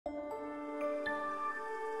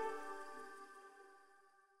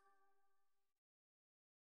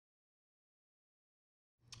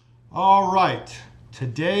All right,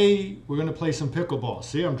 today we're going to play some pickleball.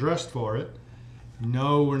 See, I'm dressed for it.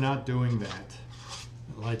 No, we're not doing that.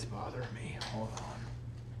 The lights bother me. Hold on.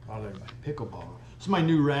 Bothering my pickleball. This is my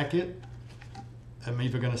new racket. I'm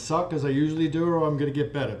either going to suck as I usually do or I'm going to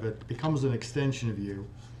get better, but it becomes an extension of you.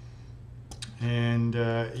 And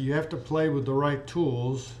you have to play with the right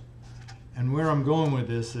tools. And where I'm going with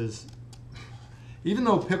this is, even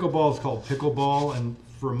though pickleball is called pickleball, and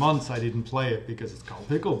for months I didn't play it because it's called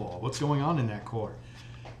pickleball. What's going on in that court?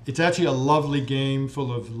 It's actually a lovely game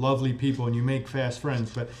full of lovely people and you make fast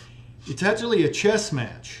friends, but it's actually a chess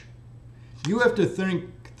match. You have to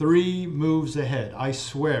think 3 moves ahead. I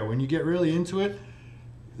swear, when you get really into it,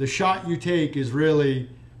 the shot you take is really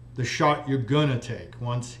the shot you're gonna take.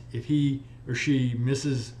 Once, if he or she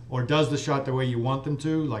misses or does the shot the way you want them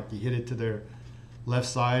to, like you hit it to their left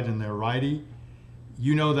side and their righty,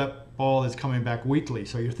 you know that ball is coming back weakly,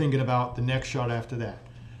 so you're thinking about the next shot after that.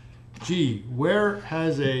 Gee, where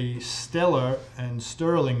has a stellar and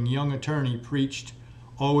sterling young attorney preached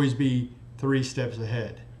always be 3 steps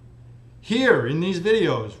ahead? Here in these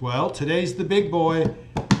videos. Well, today's the big boy.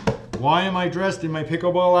 Why am I dressed in my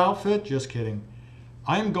pickleball outfit? Just kidding.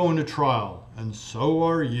 I'm going to trial, and so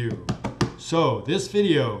are you. So this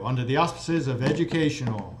video, under the auspices of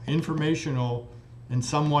educational, informational, and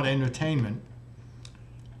somewhat entertainment,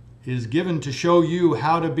 is given to show you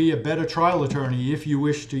how to be a better trial attorney if you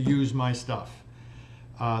wish to use my stuff.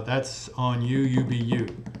 That's on you, you be you.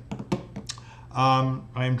 I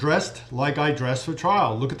am dressed like I dress for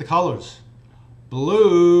trial. Look at the colors.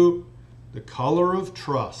 Blue, the color of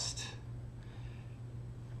trust.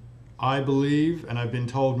 I believe, and I've been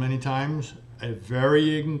told many times, a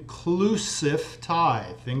very inclusive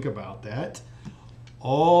tie. Think about that.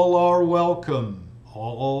 All are welcome.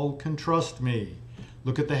 All can trust me.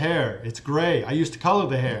 Look at the hair. It's gray. I used to color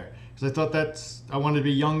the hair because I thought I wanted to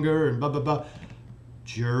be younger and blah, blah, blah.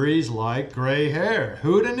 Juries like gray hair.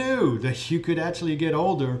 Who'd have knew that you could actually get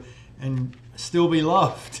older and still be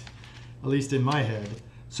loved, at least in my head.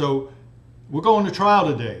 So we're going to trial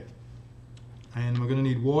today. And we're going to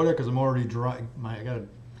need water because I'm already dry.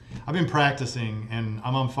 I've been practicing and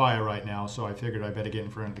I'm on fire right now, so I figured I better get in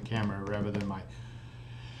front of the camera rather than my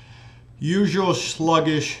usual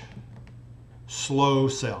sluggish, slow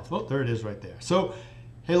self. Oh, there it is right there. So,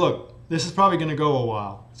 hey, look, this is probably going to go a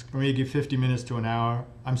while. It's maybe 50 minutes to an hour.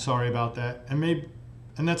 I'm sorry about that. And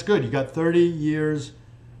that's good. You got 30 years,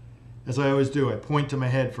 as I always do. I point to my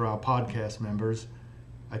head for our podcast members.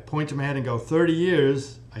 I point to my head and go, 30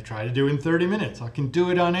 years, I try to do in 30 minutes. I can do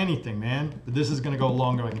it on anything, man. But this is going to go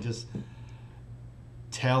longer. I can just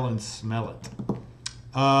tell and smell it.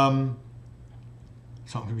 So I'm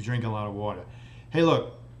going to be drinking a lot of water. Hey,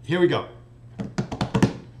 look, here we go.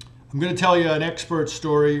 I'm going to tell you an expert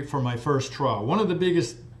story for my first trial. One of the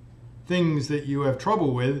biggest things that you have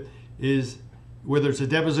trouble with is, whether it's a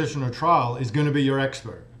deposition or trial, is going to be your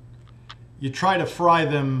expert. You try to fry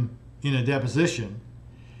them in a deposition,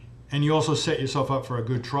 and you also set yourself up for a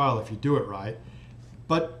good trial if you do it right.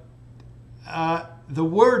 But the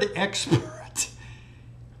word expert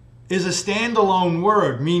is a standalone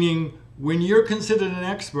word, meaning when you're considered an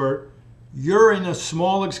expert, you're in a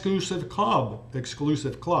small exclusive club,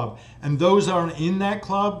 and those aren't in that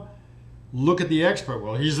club, look at the expert.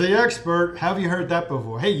 Well, he's the expert. Have you heard that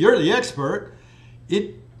before? Hey, you're the expert.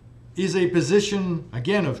 It is a position,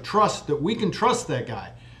 again, of trust, that we can trust that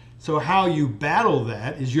guy. So how you battle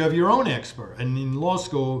that is you have your own expert. And in law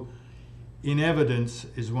school, in evidence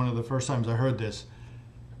is one of the first times I heard this.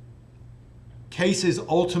 Cases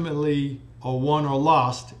ultimately are won or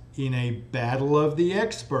lost in a battle of the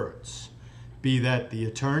experts, be that the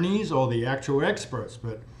attorneys or the actual experts.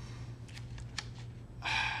 But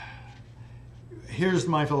here's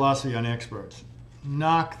my philosophy on experts.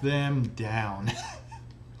 Knock them down.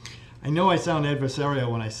 I know I sound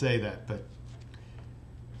adversarial when I say that, but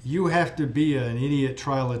you have to be an idiot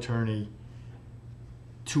trial attorney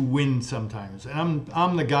to win sometimes. And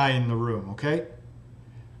I'm the guy in the room, okay?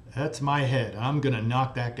 That's my head. I'm going to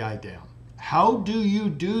knock that guy down. How do you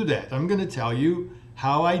do that? I'm going to tell you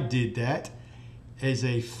how I did that as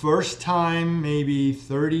a first-time, maybe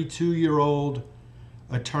 32-year-old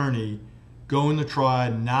attorney going to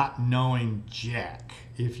trial not knowing jack.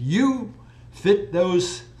 If you fit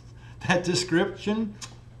that description,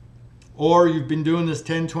 or you've been doing this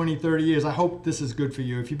 10, 20, 30 years, I hope this is good for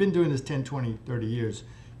you. If you've been doing this 10, 20, 30 years,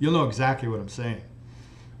 you'll know exactly what I'm saying.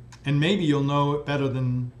 And maybe you'll know it better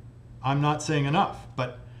than I'm not saying enough.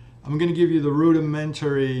 But I'm going to give you the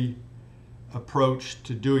rudimentary approach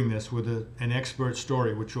to doing this with an expert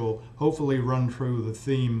story, which will hopefully run through the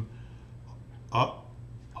theme.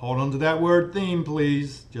 hold on to that word theme,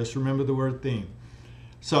 please. Just remember the word theme.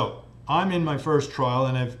 So I'm in my first trial,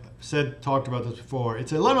 and I've talked about this before.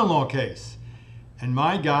 It's a lemon law case. And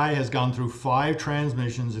my guy has gone through 5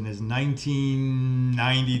 transmissions in his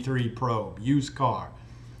 1993 Probe, used car.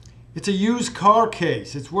 It's a used car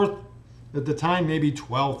case. It's worth, at the time, maybe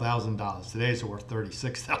 $12,000. Today it's worth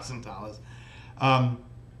 $36,000.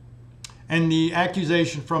 And the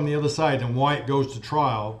accusation from the other side and why it goes to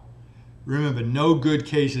trial, remember, no good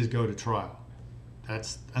cases go to trial.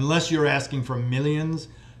 That's, unless you're asking for millions,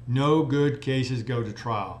 no good cases go to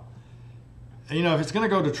trial. You know, if it's going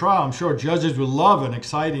to go to trial, I'm sure judges would love an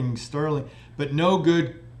exciting, sterling, but no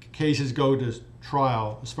good cases go to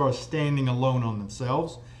trial as far as standing alone on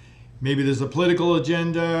themselves. Maybe there's a political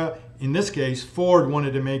agenda. In this case, Ford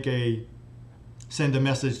wanted to send a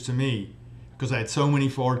message to me because I had so many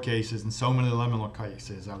Ford cases and so many lemon law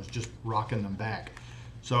cases. I was just rocking them back.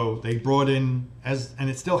 So they brought in, and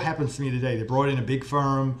it still happens to me today, they brought in a big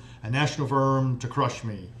firm, a national firm, to crush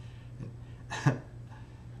me.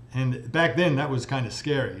 And back then, that was kind of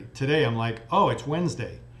scary. Today, I'm like, oh, it's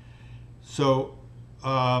Wednesday. So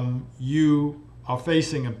you are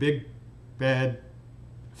facing a big, bad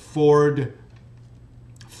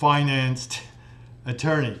Ford-financed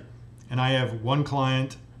attorney. And I have one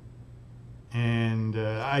client. And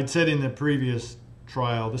I'd said in the previous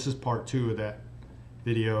trial, this is part 2 of that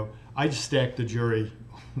video, I just stacked the jury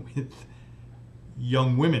with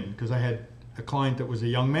young women because I had a client that was a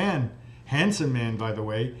young man. Handsome man, by the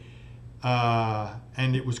way,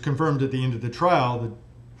 and it was confirmed at the end of the trial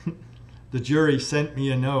that the jury sent me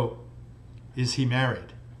a note, is he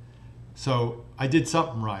married? So I did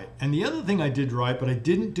something right. And the other thing I did right, but I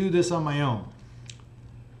didn't do this on my own.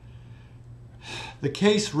 The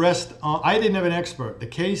case rests on, I didn't have an expert. The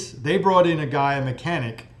case, they brought in a guy, a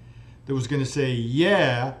mechanic, that was going to say,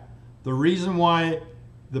 yeah, the reason why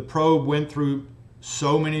the probe went through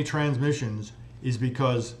so many transmissions is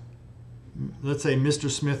because, let's say Mr.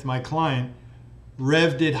 Smith, my client,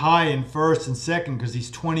 revved it high in first and second because he's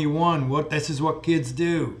 21. This is what kids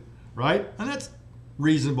do, right? And that's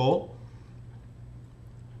reasonable.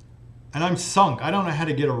 And I'm sunk. I don't know how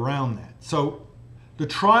to get around that. So the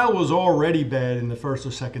trial was already bad in the first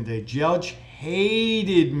or second day. Judge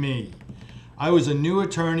hated me. I was a new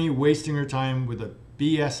attorney wasting her time with a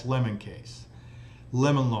BS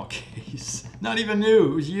lemon law case. Not even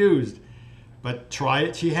new, it was used. But try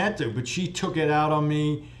it, she had to. But she took it out on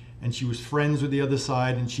me, and she was friends with the other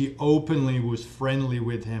side, and she openly was friendly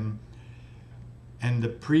with him. And the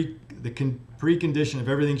precondition of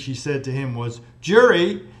everything she said to him was,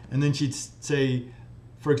 jury, and then she'd say,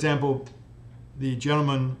 for example, the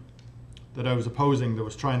gentleman that I was opposing that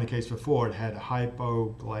was trying the case for Ford had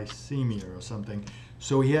hypoglycemia or something,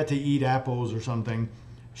 so he had to eat apples or something.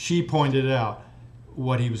 She pointed out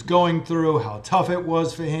what he was going through, how tough it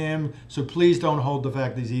was for him, so please don't hold the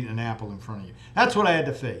fact that he's eating an apple in front of you. That's what I had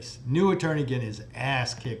to face. New attorney getting his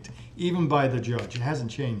ass kicked, even by the judge. It hasn't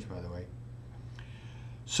changed, by the way.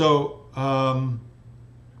 So, I'm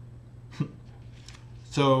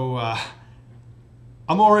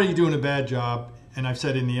already doing a bad job, and I've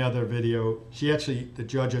said in the other video, the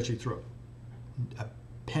judge actually threw a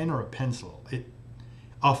pen or a pencil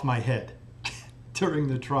off my head during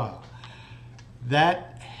the trial.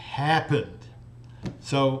 That happened.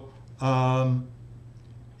 So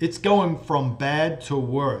it's going from bad to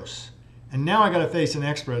worse. And now I got to face an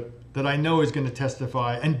expert that I know is going to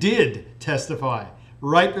testify, and did testify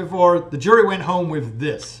right before the jury went home with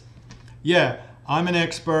this. Yeah, I'm an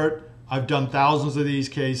expert. I've done thousands of these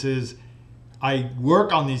cases. I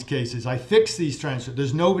work on these cases. I fix these transmissions.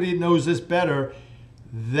 There's nobody that knows this better.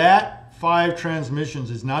 That 5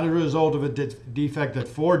 transmissions is not a result of a defect that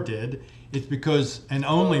Ford did. It's because, and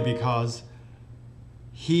only because,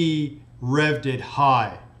 he revved it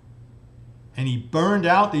high. And he burned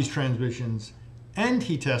out these transmissions, and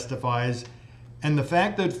he testifies. And the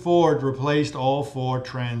fact that Ford replaced all 4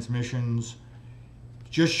 transmissions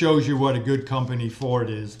just shows you what a good company Ford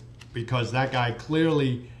is, because that guy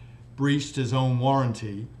clearly breached his own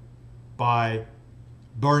warranty by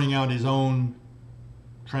burning out his own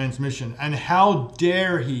transmission. And how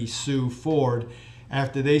dare he sue Ford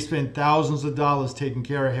after they spent thousands of dollars taking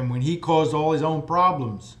care of him when he caused all his own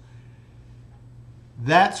problems.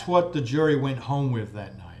 That's what the jury went home with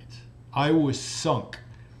that night. I was sunk.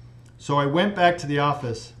 So I went back to the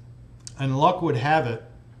office, and luck would have it,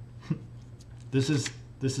 this is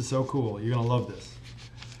so cool, you're gonna love this.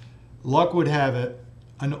 Luck would have it,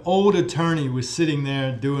 an old attorney was sitting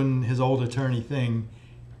there doing his old attorney thing.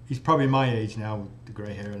 He's probably my age now with the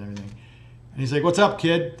gray hair and everything. And he's like, what's up,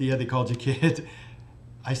 kid? Yeah, they called you kid.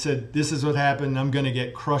 I said, this is what happened. I'm going to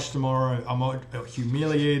get crushed tomorrow. I'm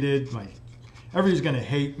humiliated. Everybody's going to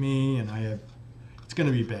hate me, and it's going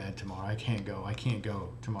to be bad tomorrow. I can't go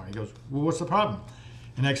tomorrow. He goes, well, what's the problem?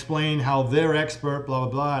 And I explained how they're expert, blah, blah,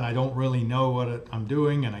 blah, and I don't really know what I'm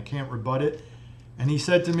doing, and I can't rebut it. And he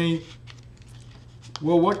said to me,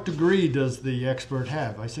 well, what degree does the expert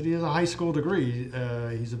have? I said, he has a high school degree.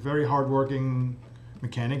 He's a very hardworking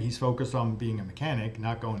mechanic. He's focused on being a mechanic,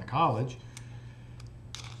 not going to college.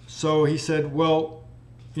 So he said, well,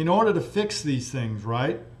 in order to fix these things,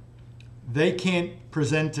 right, they can't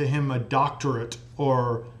present to him a doctorate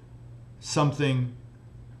or something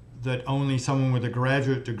that only someone with a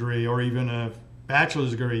graduate degree or even a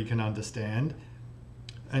bachelor's degree can understand.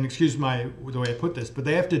 And excuse the way I put this, but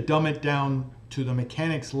they have to dumb it down to the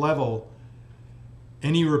mechanic's level,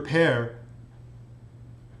 any repair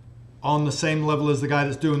on the same level as the guy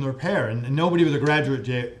that's doing the repair. And nobody with a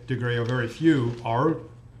graduate degree, or very few, are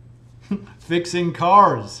fixing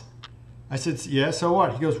cars. I said, yeah, so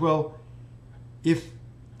what? He goes, well, if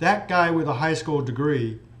that guy with a high school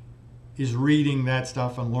degree is reading that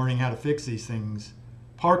stuff and learning how to fix these things,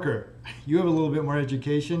 Parker, you have a little bit more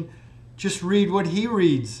education. Just read what he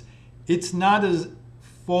reads. It's not as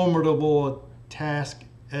formidable a task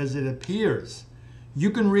as it appears. You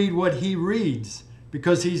can read what he reads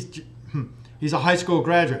because he's a high school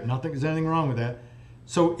graduate. There's anything wrong with that.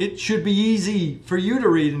 So it should be easy for you to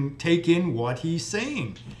read and take in what he's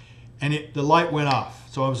saying. And the light went off.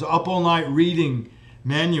 So I was up all night reading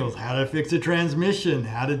manuals, how to fix a transmission,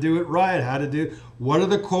 how to do it right, what are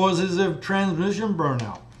the causes of transmission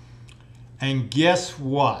burnout. And guess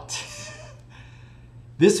what?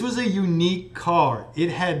 This was a unique car. It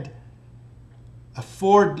had a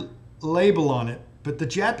Ford label on it, but the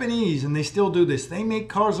Japanese, and they still do this, they make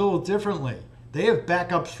cars a little differently. They have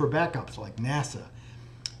backups for backups, like NASA.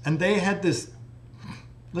 And they had this,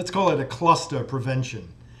 let's call it a cluster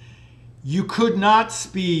prevention. You could not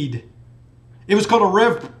speed. It was called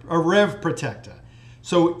a rev protector.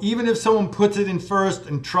 So even if someone puts it in first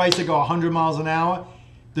and tries to go 100 miles an hour,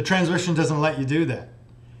 the transmission doesn't let you do that.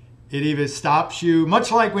 It either stops you,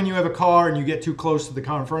 much like when you have a car and you get too close to the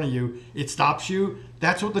car in front of you, it stops you.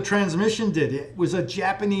 That's what the transmission did. It was a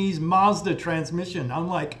Japanese Mazda transmission,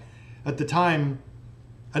 unlike, at the time,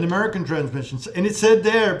 an American transmission. And it said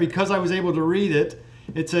there, because I was able to read it,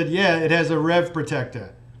 it said, yeah, it has a rev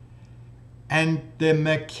protector. And the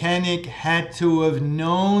mechanic had to have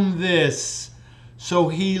known this. So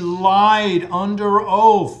he lied under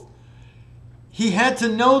oath. He had to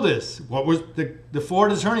know this. What was the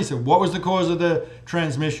Ford attorney said, what was the cause of the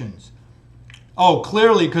transmissions? Oh,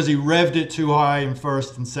 clearly because he revved it too high in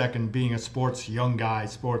first and second, being a sports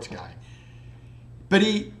guy. But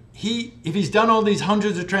if he's done all these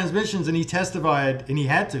hundreds of transmissions and he testified, and he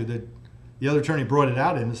had to, the other attorney brought it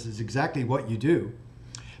out, and this is exactly what you do.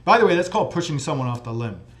 By the way, that's called pushing someone off the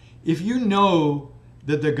limb. If you know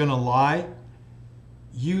that they're going to lie,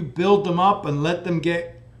 you build them up and let them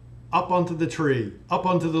get up onto the tree, up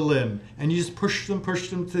onto the limb, and you just push them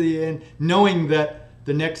to the end, knowing that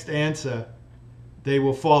the next answer, they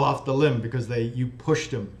will fall off the limb because you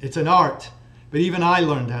pushed them. It's an art, but even I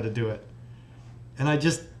learned how to do it. And I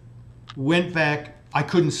just went back. I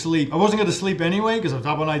couldn't sleep. I wasn't going to sleep anyway because I was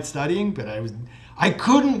up all night studying, but I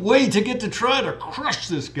couldn't wait to get to try to crush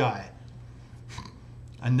this guy.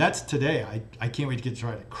 And that's today. I can't wait to get to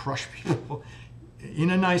try to crush people in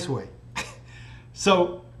a nice way.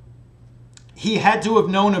 So he had to have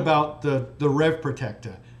known about the rev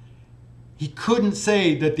protector. He couldn't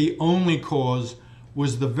say that the only cause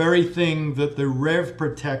was the very thing that the rev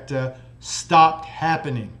protector stopped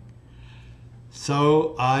happening.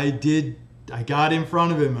 So I got in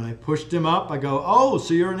front of him and I pushed him up. I go, oh,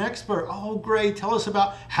 so you're an expert. Oh, great. Tell us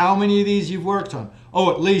about how many of these you've worked on.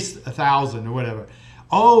 Oh, at least 1,000 or whatever.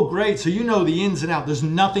 Oh, great. So you know the ins and outs. There's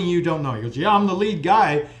nothing you don't know. He goes, yeah, I'm the lead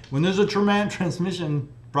guy. When there's a transmission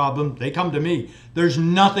problem, they come to me. There's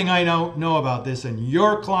nothing I don't know about this, and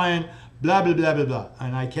your client, blah, blah, blah, blah, blah.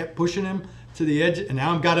 And I kept pushing him to the edge, and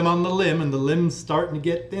now I've got him on the limb, and the limb's starting to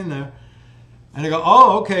get thinner. And I go,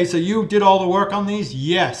 oh, okay, so you did all the work on these?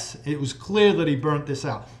 Yes. It was clear that he burnt this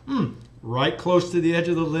out. Right close to the edge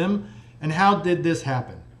of the limb. And how did this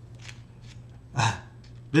happen?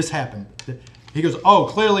 This happened. He goes, oh,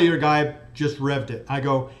 clearly your guy just revved it. I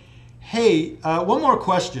go, hey, one more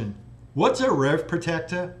question. What's a rev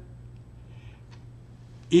protector?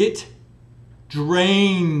 It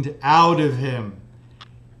drained out of him.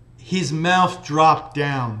 His mouth dropped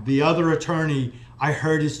down. The other attorney, I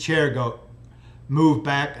heard his chair go, move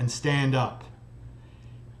back and stand up.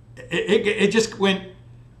 It just went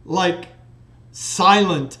like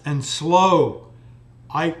silent and slow.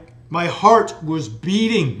 My heart was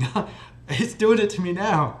beating. It's doing it to me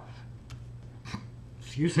now.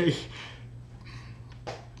 Excuse me.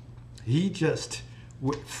 He just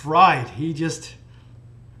fried. He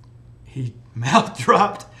mouth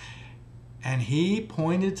dropped, and he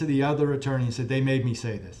pointed to the other attorney and said, "They made me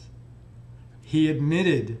say this." He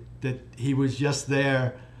admitted that he was just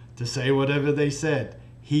there to say whatever they said.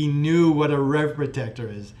 He knew what a rev protector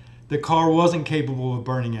is. The car wasn't capable of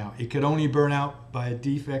burning out. It could only burn out by a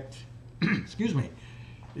defect, excuse me,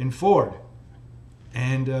 in Ford.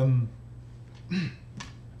 And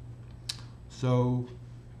so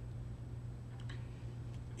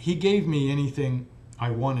he gave me anything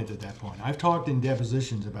I wanted at that point. I've talked in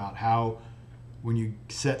depositions about how when you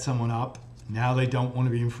set someone up, now they don't want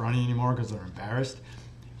to be in front of you anymore because they're embarrassed.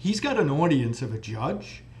 He's got an audience of a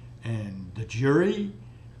judge and the jury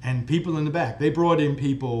and people in the back. They brought in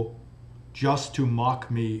people just to mock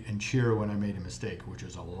me and cheer when I made a mistake, which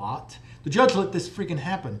is a lot. The judge let this freaking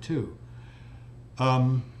happen too.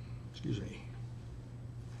 Excuse me.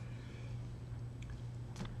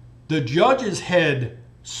 The judge's head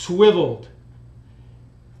swiveled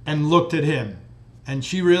and looked at him, and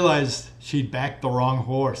she realized she'd backed the wrong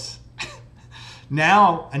horse.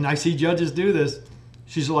 Now, and I see judges do this,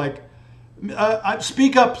 she's like,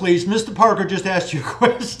 speak up, please. Mr. Parker just asked you a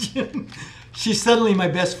question. She's suddenly my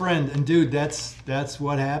best friend. And dude, that's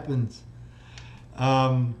what happens.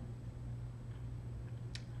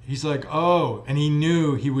 He's like, oh, and he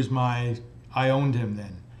knew he was I owned him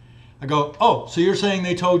then. I go, oh, so you're saying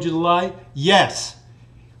they told you to lie? Yes.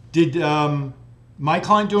 Did my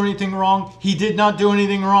client do anything wrong? He did not do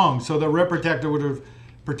anything wrong. So the rep protector would have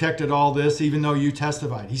protected all this even though you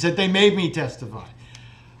testified. He said, they made me testify.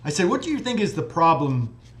 I said, what do you think is the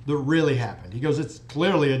problem that really happened? He goes, it's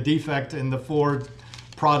clearly a defect in the Ford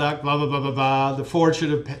product, blah, blah, blah, blah, blah. The Ford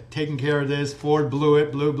should have taken care of this. Ford blew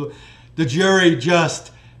it, blew. The jury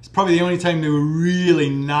it's probably the only time they were really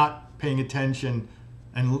not paying attention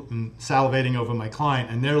and salivating over my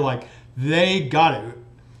client. And they're like, they got it.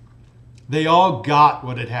 They all got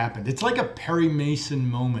what had happened. It's like a Perry Mason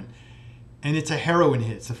moment. And it's a heroin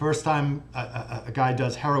hit. It's the first time a guy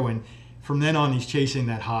does heroin. From then on, he's chasing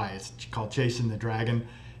that high. It's called chasing the dragon.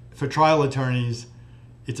 For trial attorneys,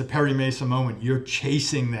 it's a Perry Mason moment. You're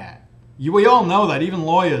chasing that. We all know that. Even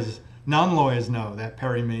lawyers, non-lawyers know that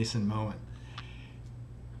Perry Mason moment.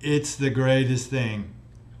 It's the greatest thing.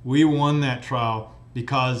 We won that trial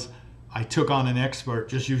because I took on an expert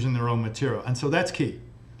just using their own material. And so that's key.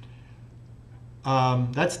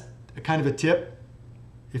 That's kind of a tip.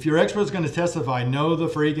 If your expert's going to testify, know the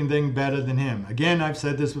freaking thing better than him. Again, I've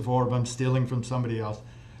said this before, but I'm stealing from somebody else.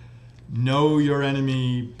 Know your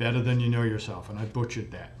enemy better than you know yourself, and I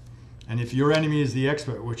butchered that. And if your enemy is the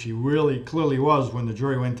expert, which he really clearly was when the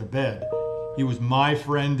jury went to bed, he was my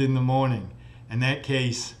friend in the morning. In that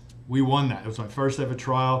case, we won that. It was my first ever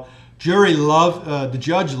trial. The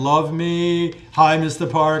judge loved me. Hi, Mr.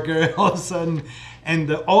 Parker, all of a sudden. And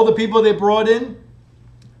all the people they brought in,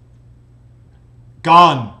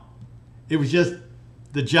 gone. It was just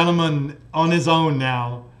the gentleman on his own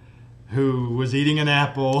now who was eating an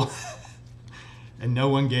apple and no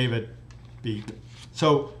one gave it beep.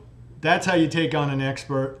 So that's how you take on an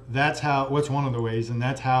expert. What's one of the ways, and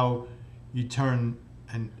that's how you turn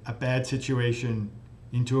a bad situation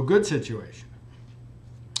into a good situation.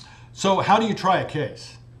 So how do you try a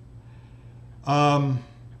case? I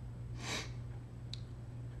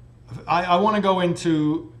want to go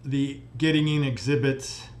into the getting in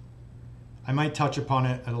exhibits. I might touch upon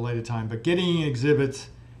it at a later time, but getting in exhibits,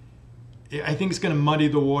 I think it's going to muddy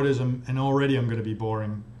the waters, and already I'm going to be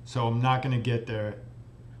boring, so I'm not going to get there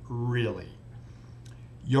really.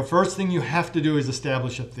 Your first thing you have to do is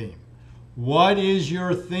establish a theme. What is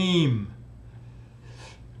your theme?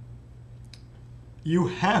 You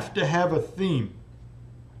have to have a theme.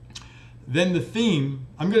 Then the theme,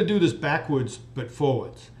 I'm going to do this backwards but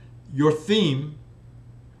forwards. Your theme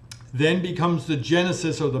then becomes the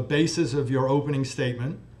genesis or the basis of your opening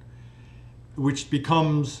statement, which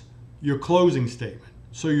becomes your closing statement.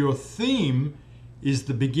 So your theme is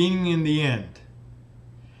the beginning and the end.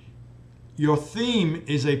 Your theme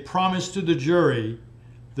is a promise to the jury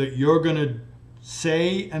that you're going to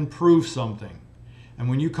say and prove something. And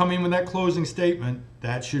when you come in with that closing statement,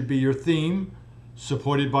 that should be your theme,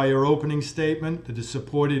 supported by your opening statement that is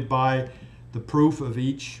supported by the proof of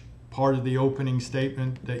each part of the opening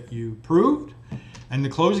statement that you proved. And the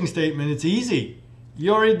closing statement, it's easy.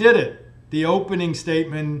 You already did it. The opening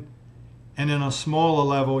statement, and on a smaller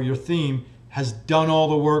level, your theme has done all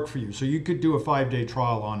the work for you. So you could do a 5-day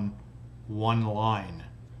trial on one line.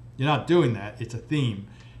 You're not doing that. It's a theme,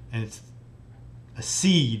 and it's a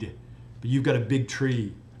seed, but you've got a big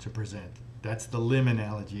tree to present. That's the limb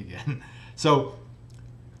analogy again. So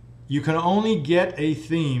you can only get a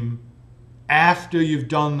theme after you've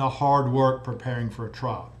done the hard work preparing for a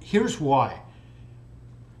trial. Here's why.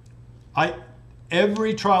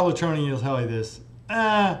 Every trial attorney will tell you this.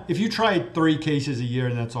 If you try 3 cases a year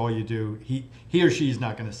and that's all you do, he or she is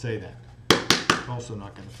not going to say that. Also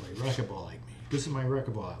not going to play racquetball like me. This is my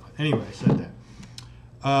racquetball outfit. Anyway, I said that.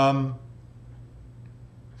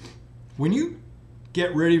 When you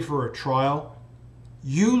get ready for a trial,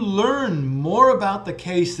 you learn more about the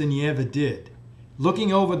case than you ever did.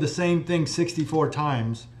 Looking over the same thing 64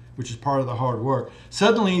 times, which is part of the hard work,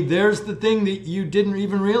 suddenly there's the thing that you didn't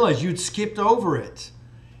even realize. You'd skipped over it.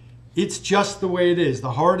 It's just the way it is.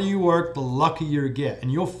 The harder you work, the luckier you get.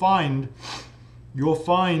 And you'll find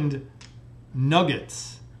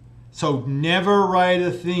nuggets. So never write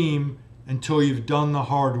a theme until you've done the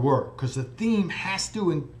hard work, because the theme has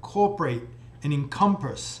to incorporate and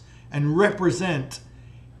encompass and represent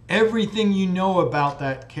everything you know about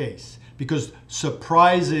that case, because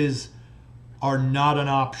surprises are not an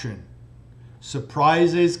option.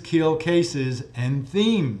 Surprises kill cases and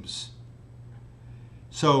themes.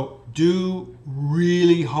 So do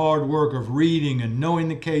really hard work of reading and knowing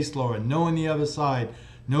the case law and knowing the other side.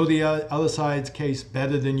 Know the other side's case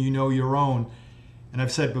better than you know your own. And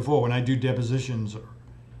I've said before, when I do depositions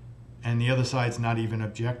and the other side's not even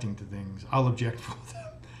objecting to things, I'll object for them.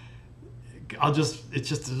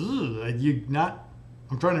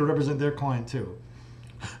 I'm trying to represent their client too.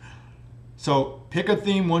 So pick a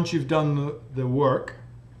theme once you've done the work,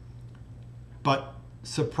 but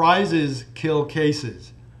surprises kill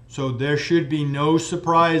cases. So there should be no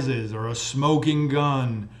surprises or a smoking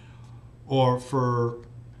gun. Or for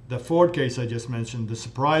the Ford case I just mentioned, the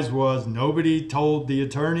surprise was nobody told the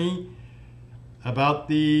attorney about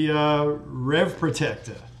the rev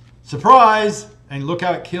protector. Surprise! And look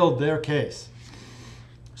how it killed their case.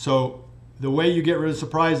 So the way you get rid of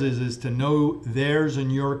surprises is to know theirs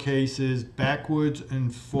and your cases backwards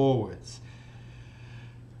and forwards.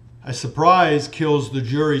 A surprise kills the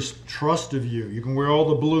jury's trust of you. You can wear all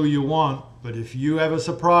the blue you want, but if you have a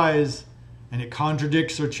surprise and it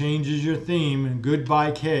contradicts or changes your theme, and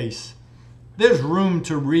goodbye case, there's room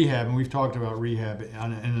to rehab, and we've talked about rehab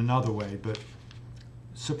in another way, but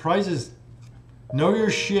surprises, know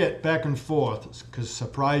your shit back and forth, because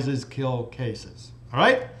surprises kill cases. All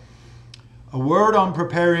right? A word on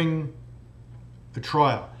preparing a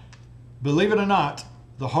trial. Believe it or not,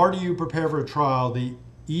 the harder you prepare for a trial, the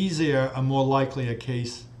easier and more likely a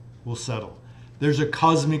case will settle. There's a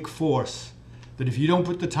cosmic force that if you don't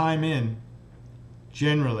put the time in,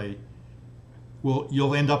 generally,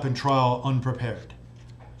 you'll end up in trial unprepared.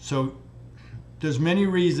 So there's many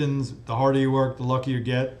reasons. The harder you work, the luckier you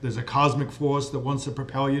get. There's a cosmic force that wants to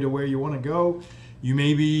propel you to where you want to go. You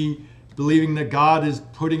may be believing that God is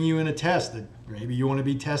putting you in a test, that maybe you want to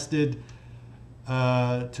be tested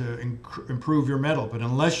to improve your mettle. But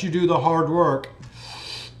unless you do the hard work,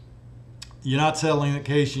 you're not settling the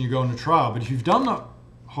case and you're going to trial. But if you've done the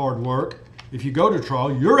hard work, if you go to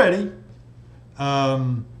trial, you're ready.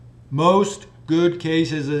 Most good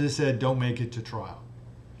cases, as I said, don't make it to trial.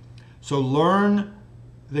 So learn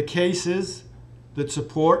the cases that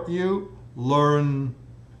support you. Learn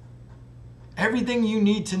everything you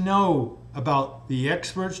need to know about the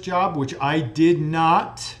expert's job, which I did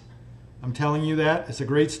not. I'm telling you that. It's a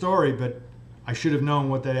great story, but I should have known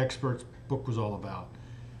what that expert's book was all about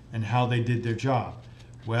and how they did their job.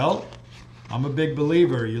 Well, I'm a big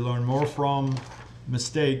believer. You learn more from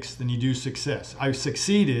mistakes than you do success. I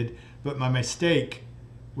succeeded, but my mistake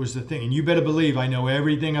was the thing. And you better believe I know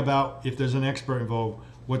everything about, if there's an expert involved,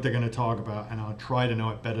 what they're going to talk about, and I'll try to know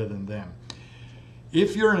it better than them.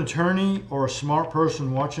 If you're an attorney or a smart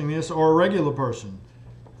person watching this, or a regular person,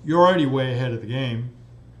 you're already way ahead of the game.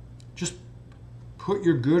 Just put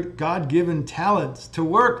your good God-given talents to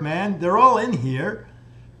work, man. They're all in here,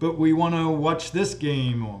 but we want to watch this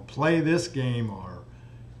game or play this game, or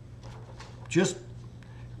just,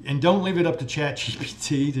 and don't leave it up to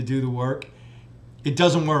ChatGPT to do the work. It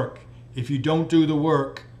doesn't work. If you don't do the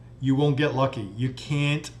work, you won't get lucky. You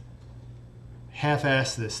can't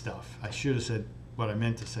half-ass this stuff. I should have said what I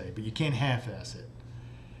meant to say, but you can't half-ass it.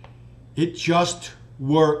 It just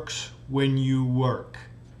works when you work.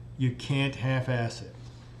 You can't half-ass it.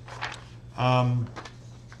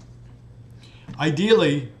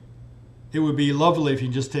 Ideally, it would be lovely if you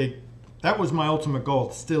just take, that was my ultimate goal,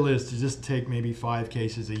 it still is, to just take maybe 5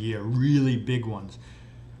 cases a year, really big ones.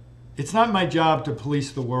 It's not my job to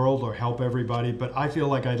police the world or help everybody, but I feel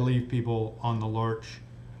like I'd leave people on the lurch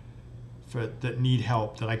that need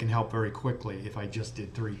help, that I can help very quickly if I just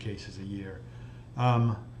did 3 cases a year.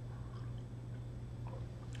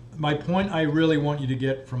 My point I really want you to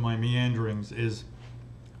get from my meanderings is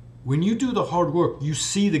when you do the hard work, you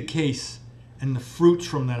see the case and the fruits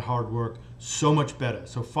from that hard work so much better.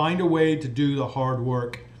 So find a way to do the hard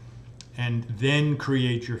work and then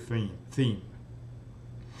create your theme.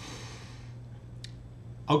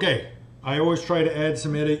 Okay, I always try to add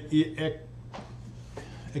some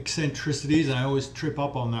eccentricities, and I always trip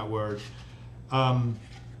up on that word. I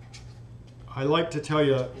like to tell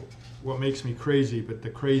you what makes me crazy, but the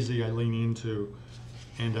crazy I lean into,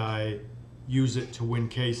 and I use it to win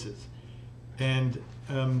cases. And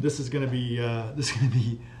this is going to be.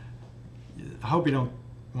 I hope you don't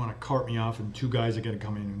want to cart me off, and 2 guys are going to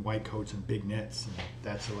come in white coats and big nets, and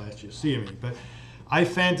that's the last you'll see of me. But I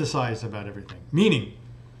fantasize about everything. Meaning,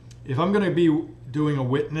 if I'm going to be doing a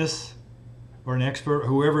witness or an expert,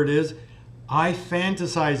 whoever it is, I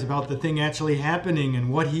fantasize about the thing actually happening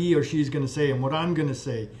and what he or she's going to say and what I'm going to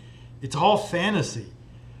say. It's all fantasy.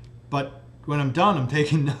 But when I'm done, I'm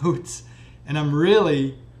taking notes. And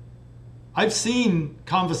I've seen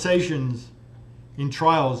conversations in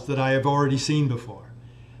trials that I have already seen before.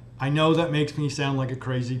 I know that makes me sound like a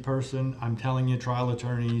crazy person. I'm telling you, trial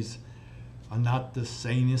attorneys are not the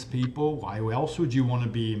sanest people. Why else would you want to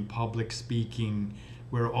be in public speaking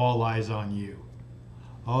where all eyes on you?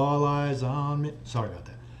 All eyes on me. Sorry about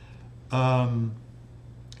that.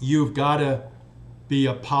 You've got to be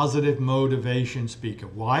a positive motivation speaker.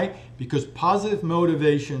 Why? Because positive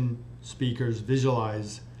motivation speakers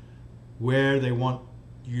visualize where they want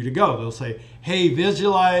you to go. They'll say, hey,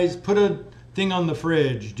 visualize, put a thing on the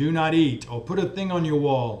fridge, do not eat, or put a thing on your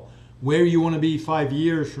wall, where you want to be 5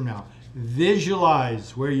 years from now.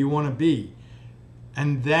 Visualize where you want to be.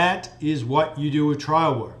 And that is what you do with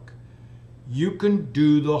trial work. You can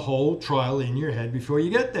do the whole trial in your head before you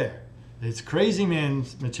get there. It's crazy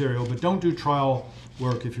man's material, but don't do trial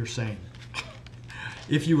work if you're sane.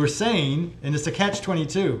 If you were sane, and it's a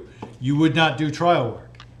catch-22, you would not do trial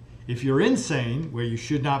work. If you're insane, where you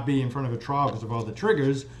should not be in front of a trial because of all the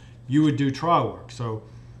triggers, you would do trial work. So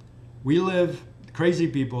crazy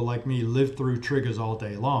people like me live through triggers all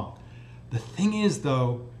day long. The thing is,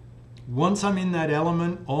 though, once I'm in that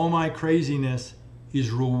element, all my craziness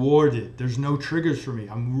is rewarded. There's no triggers for me.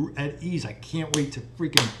 I'm at ease. I can't wait to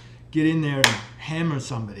freaking get in there and hammer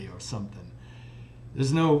somebody or something.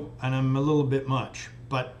 And I'm a little bit much,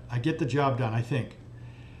 but I get the job done, I think.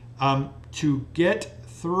 To get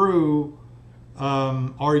through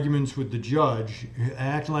arguments with the judge,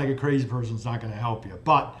 acting like a crazy person is not going to help you.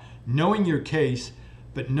 But knowing your case,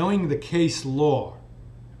 but knowing the case law.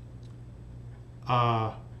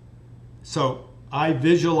 So I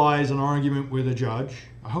visualize an argument with a judge.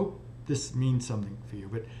 I hope this means something for you,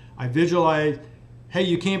 but I visualize, hey,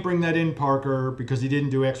 you can't bring that in, Parker, because he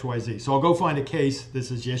didn't do X, Y, Z. So I'll go find a case that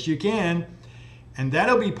says, yes, you can. And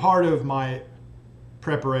that'll be part of my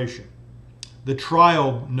preparation. The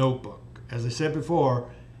trial notebook. As I said before,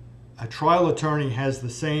 a trial attorney has the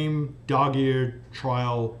same dog-eared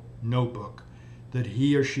trial notebook that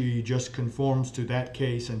he or she just conforms to that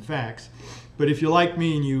case and facts. But if you're like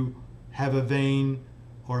me and you have a vein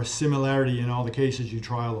or a similarity in all the cases you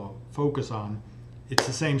trial or focus on, it's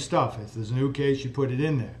the same stuff. If there's a new case, you put it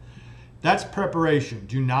in there. That's preparation.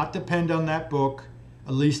 Do not depend on that book,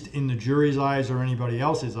 at least in the jury's eyes or anybody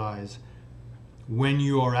else's eyes, when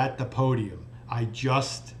you are at the podium.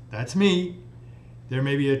 That's me. There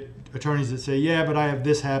may be attorneys that say, yeah, but I have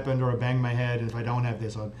this happened, or I banged my head, and if I don't have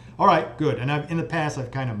this, all right, good. And in the past,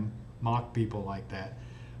 I've kind of mocked people like that.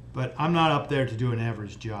 But I'm not up there to do an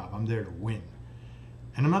average job. I'm there to win.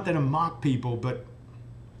 And I'm not there to mock people, but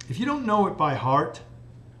if you don't know it by heart,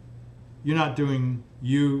 you're not doing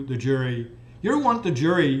the jury. You don't want the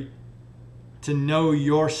jury to know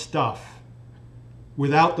your stuff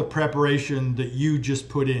without the preparation that you just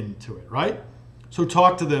put into it, right? So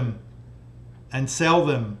talk to them and sell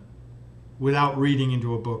them without reading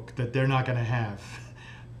into a book that they're not going to have.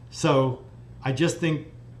 So I just think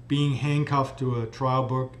being handcuffed to a trial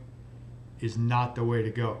book is not the way to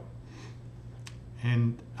go.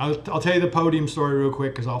 And I'll tell you the podium story real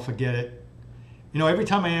quick because I'll forget it. You know, every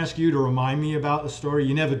time I ask you to remind me about the story,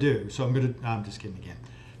 you never do. So I'm just kidding again.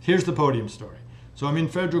 Here's the podium story. So I'm in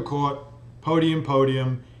federal court, podium.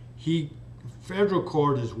 Federal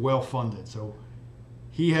court is well funded. So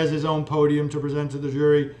he has his own podium to present to the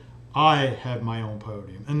jury. I have my own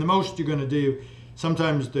podium. And the most you're going to do,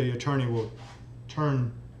 sometimes the attorney will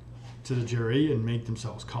turn to the jury and make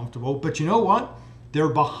themselves comfortable. But you know what? They're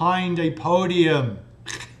behind a podium.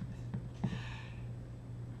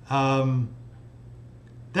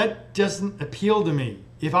 That doesn't appeal to me.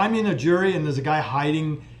 If I'm in a jury and there's a guy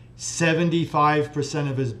hiding 75%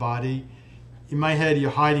 of his body, in my head,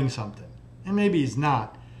 you're hiding something. And maybe he's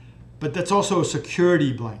not. But that's also a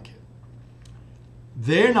security blanket.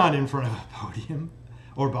 They're not in front of a podium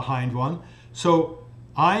or behind one. So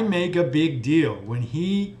I make a big deal. When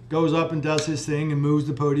he goes up and does his thing and moves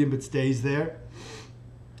the podium but stays there,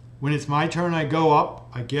 when it's my turn, I go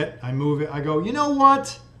up, I move it, I go, you know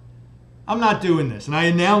what? I'm not doing this. And I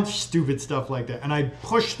announce stupid stuff like that. And I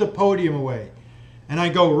push the podium away. And I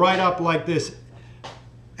go right up like this.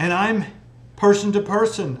 And I'm person to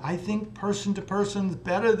person. I think person to person is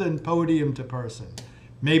better than podium to person.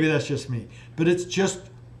 Maybe that's just me. But it's just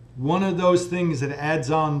one of those things that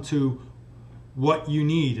adds on to what you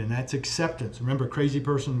need. And that's acceptance. Remember, crazy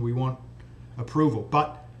person, we want approval.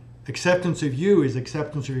 But acceptance of you is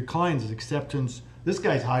acceptance of your clients, is acceptance. This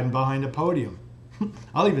guy's hiding behind a podium.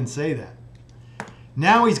 I'll even say that.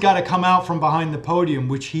 Now he's got to come out from behind the podium,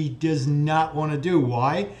 which he does not want to do.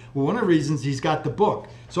 Why? Well, one of the reasons, he's got the book.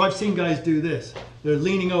 So I've seen guys do this. They're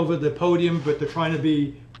leaning over the podium, but they're trying to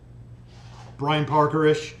be Brian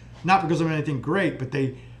Parker-ish. Not because of anything great, but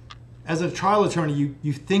they, as a trial attorney,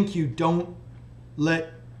 you think you don't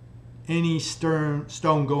let any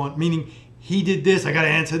stone go on. Meaning, he did this, I got to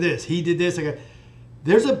answer this. He did this,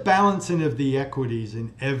 There's a balancing of the equities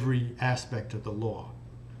in every aspect of the law.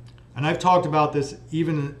 And I've talked about this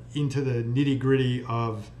even into the nitty-gritty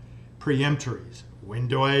of preemptories. When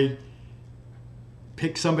do I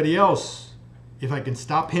pick somebody else? If I can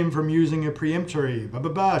stop him from using a preemptory,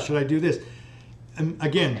 should I do this? And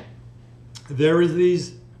again, there is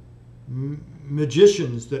these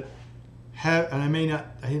magicians that have, and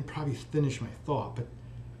I didn't probably finish my thought, but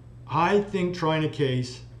I think trying a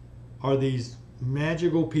case are these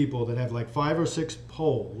magical people that have like 5 or 6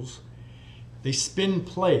 poles. They spin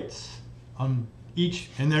plates on each,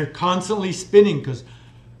 and they're constantly spinning, because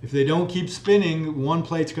if they don't keep spinning, one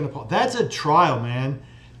plate's going to fall. That's a trial, man.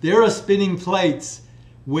 There are spinning plates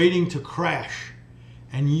waiting to crash.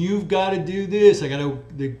 And you've got to do this.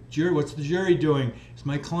 The jury, what's the jury doing? Is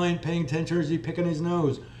my client paying attention, or is he picking his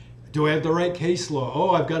nose? Do I have the right case law?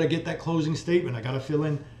 Oh, I've got to get that closing statement. I got to fill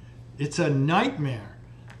in. It's a nightmare.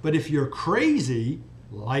 But if you're crazy,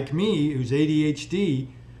 like me, who's ADHD,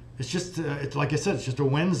 it's just, it's like I said, it's just a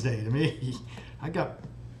Wednesday to me. I got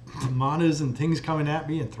monitors and things coming at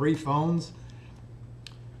me and 3 phones.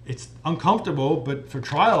 It's uncomfortable, but for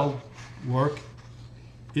trial work,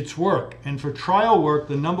 it's work. And for trial work,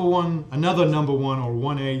 another number one or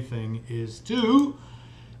 1A thing is to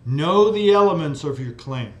know the elements of your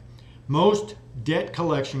claim. Most debt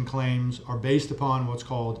collection claims are based upon what's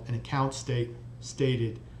called an account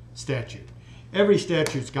stated statute. Every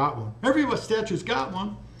statute's got one. Every statute's got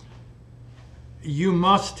one. You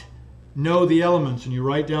must know the elements, and you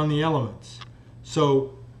write down the elements.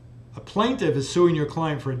 So a plaintiff is suing your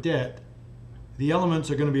client for a debt. The elements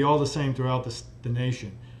are going to be all the same throughout the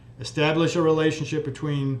nation. Establish a relationship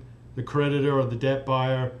between the creditor or the debt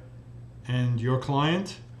buyer and your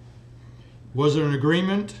client. Was there an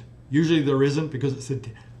agreement? Usually there isn't, because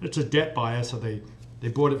it's a debt buyer, so they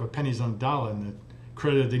bought it for pennies on a dollar, and the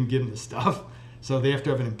creditor didn't give them the stuff. So they have to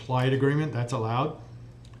have an implied agreement. That's allowed.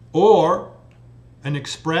 Or an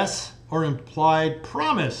express or implied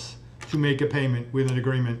promise to make a payment with an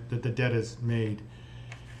agreement that the debt is made.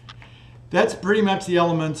 That's pretty much the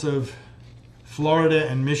elements of Florida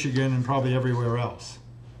and Michigan and probably everywhere else.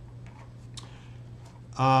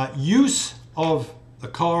 Use of the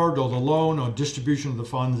card or the loan or distribution of the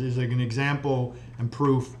funds is like an example and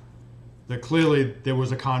proof that clearly there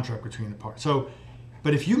was a contract between the parties. So,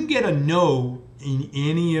 but if you can get a no in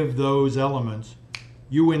any of those elements,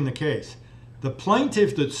 you win the case. The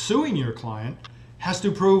plaintiff that's suing your client has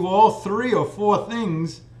to prove all 3 or 4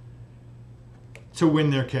 things to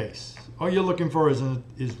win their case. All you're looking for is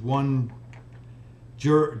one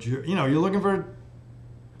you're looking for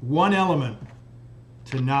one element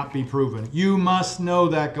to not be proven. You must know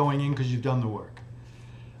that going in because you've done the work.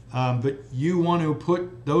 But you want to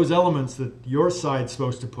put those elements that your side's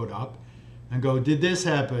supposed to put up and go, did this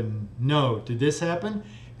happen? No. Did this happen?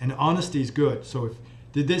 And honesty is good. So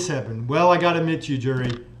did this happen? Well, I got to admit to you,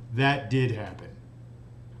 jury, that did happen.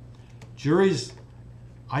 Juries,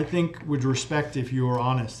 I think, would respect if you were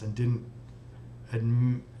honest and didn't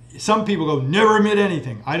admit. Some people go, never admit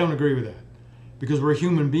anything. I don't agree with that, because we're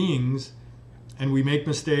human beings and we make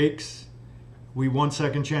mistakes. We want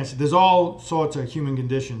second chances. There's all sorts of human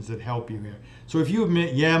conditions that help you here. So if you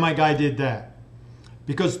admit, yeah, my guy did that,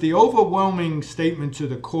 because the overwhelming statement to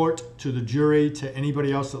the court, to the jury, to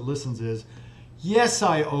anybody else that listens is, yes,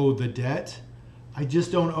 I owe the debt. I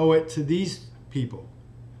just don't owe it to these people.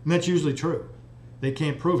 And that's usually true. They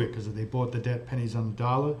can't prove it because if they bought the debt pennies on the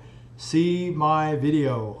dollar. See my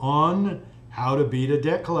video on how to beat a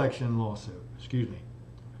debt collection lawsuit. Excuse me.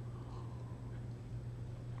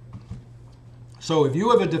 So if you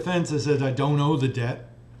have a defense that says, I don't owe the debt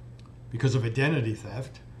because of identity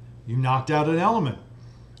theft, you knocked out an element.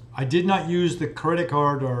 I did not use the credit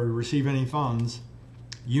card or receive any funds.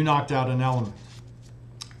 You knocked out an element.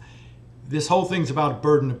 This whole thing's about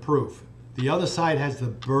burden of proof. The other side has the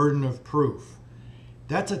burden of proof.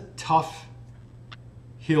 That's a tough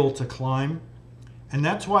hill to climb. And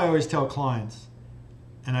that's why I always tell clients,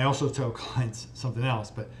 and I also tell clients something else,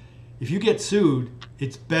 but if you get sued,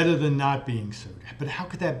 it's better than not being sued. But how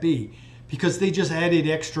could that be? Because they just added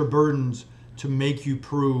extra burdens to make you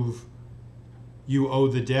prove you owe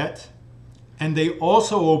the debt. And they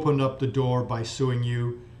also opened up the door by suing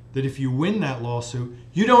you that if you win that lawsuit,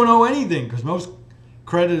 you don't owe anything, because most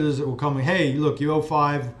creditors will come, hey, look, you owe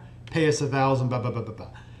 $5, pay us $1,000, blah, blah, blah, blah, blah.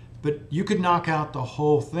 But you could knock out the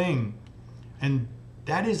whole thing. And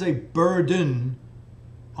that is a burden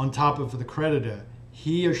on top of the creditor.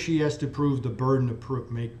 He or she has to prove the burden of proof.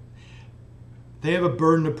 They have a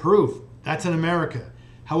burden of proof. That's in America.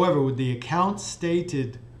 However, with the account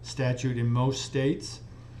stated statute in most states,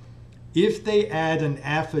 if they add an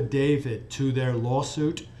affidavit to their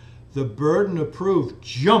lawsuit, the burden of proof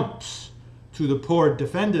jumps to the poor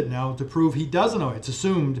defendant now to prove he doesn't owe it. It's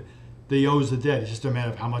assumed that he owes the debt. It's just a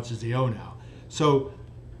matter of how much does he owe now. So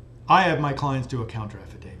I have my clients do a counter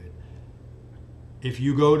affidavit. If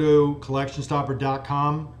you go to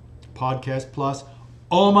collectionstopper.com, podcast plus,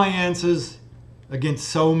 all my answers against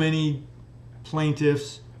so many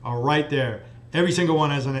plaintiffs are right there. Every single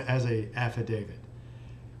one has an affidavit.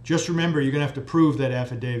 Just remember, you're going to have to prove that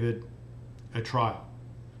affidavit at trial.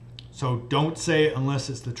 So don't say it unless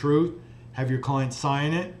it's the truth. Have your client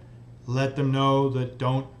sign it. Let them know that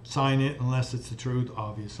don't sign it unless it's the truth,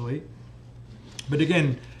 obviously. But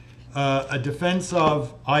again, a defense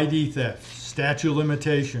of ID theft, statute of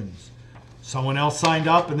limitations, someone else signed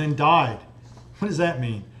up and then died. What does that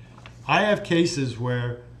mean? I have cases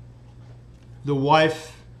where the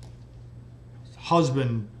wife's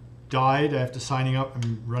husband died after signing up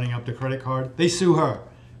and running up the credit card. They sue her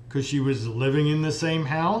because she was living in the same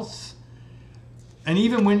house. And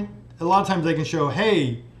even when, a lot of times they can show,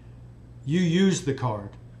 hey, you used the card,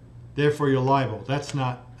 therefore you're liable. That's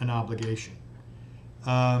not an obligation.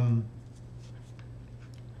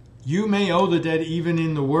 You may owe the debt even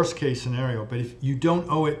in the worst case scenario, but if you don't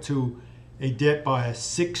owe it to a debt buyer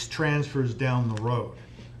 6 transfers down the road.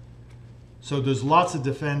 So there's lots of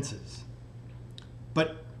defenses.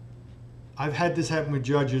 But I've had this happen with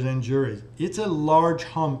judges and juries. It's a large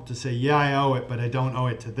hump to say, yeah, I owe it, but I don't owe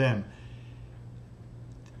it to them.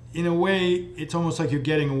 In a way, it's almost like you're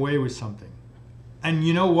getting away with something. And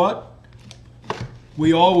you know what?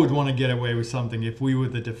 We all would want to get away with something if we were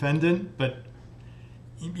the defendant, but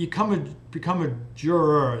you become a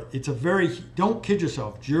juror. It's a very, don't kid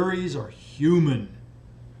yourself, juries are human.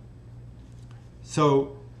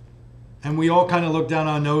 So, and we all kind of look down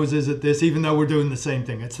our noses at this, even though we're doing the same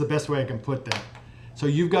thing. It's the best way I can put that. So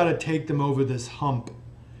you've got to take them over this hump.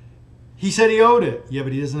 He said he owed it. Yeah,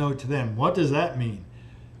 but he doesn't owe it to them. What does that mean?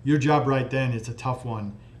 Your job right then, it's a tough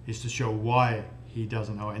one, is to show why he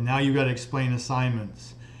doesn't owe it. And now you've got to explain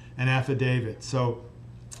assignments and affidavits. So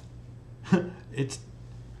it's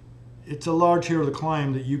a large hill to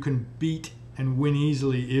climb that you can beat and win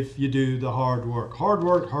easily if you do the hard work. Hard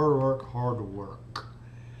work, hard work, hard work.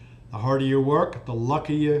 The harder you work, the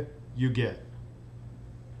luckier you get.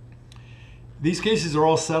 These cases are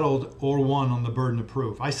all settled or won on the burden of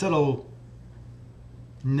proof. I settle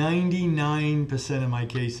 99% of my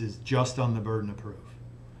cases just on the burden of proof.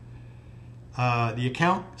 The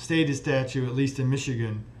account stated statute, at least in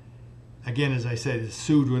Michigan, again, as I said, is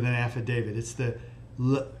sued with an affidavit. It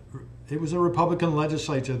was a Republican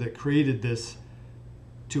legislature that created this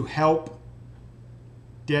to help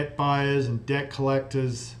debt buyers and debt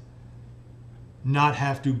collectors not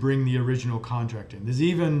have to bring the original contract in. They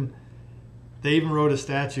even wrote a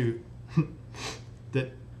statute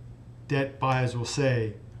that debt buyers will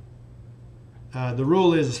say, the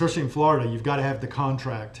rule is, especially in Florida, you've got to have the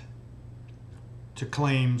contract to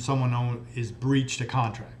claim someone is breached a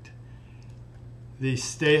contract. The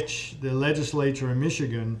legislature in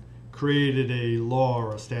Michigan created a law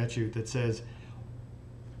or a statute that says,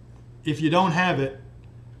 if you don't have it,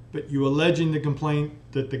 but you allege in the complaint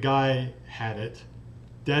that the guy had it,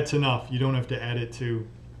 that's enough. You don't have to add it to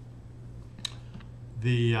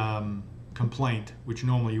the complaint, which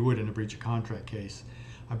normally you would in a breach of contract case.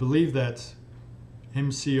 I believe that's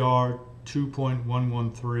MCR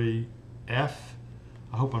 2.113F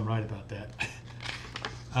I hope I'm right about that.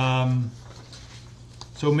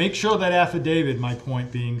 So make sure that affidavit, my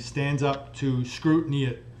point being, stands up to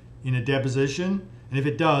scrutiny in a deposition. And if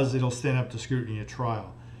it does, it'll stand up to scrutiny at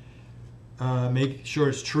trial. Make sure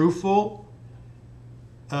it's truthful.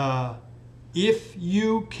 If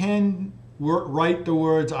you can write the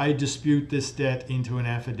words, "I dispute this debt," into an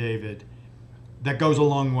affidavit, that goes a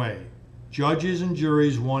long way. Judges and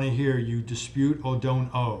juries want to hear you dispute or don't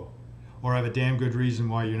owe, or have a damn good reason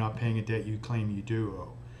why you're not paying a debt you claim you do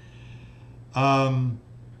owe.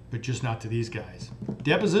 But just not to these guys.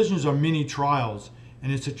 Depositions are mini trials,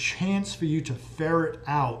 and it's a chance for you to ferret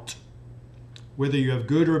out whether you have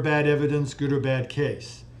good or bad evidence, good or bad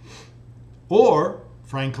case. Or,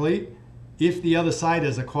 frankly, if the other side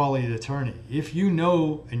has a quality attorney. If you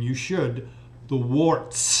know, and you should, the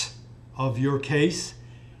warts of your case,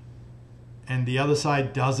 and the other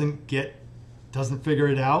side doesn't figure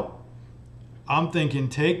it out, I'm thinking,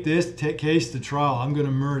 take this case to trial. I'm going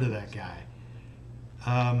to murder that guy.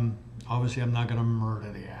 Obviously, I'm not going to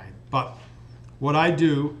murder the guy. But what I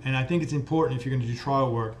do, and I think it's important if you're going to do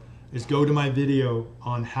trial work, is go to my video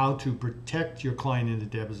on how to protect your client in a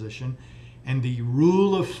deposition and the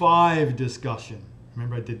rule of 5 discussion.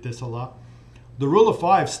 Remember, I did this a lot. The rule of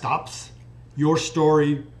 5 stops your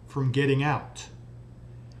story from getting out.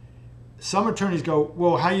 Some attorneys go,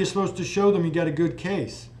 well, how are you supposed to show them you got a good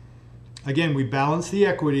case? Again, we balance the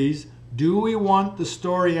equities. Do we want the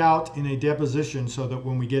story out in a deposition so that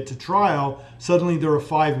when we get to trial, suddenly there are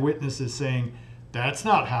 5 witnesses saying, that's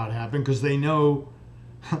not how it happened, because they know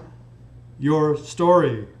your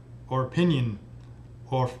story or opinion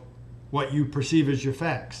or what you perceive as your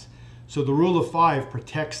facts. So the rule of 5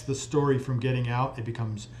 protects the story from getting out. It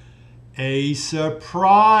becomes a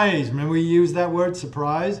surprise. Remember we used that word,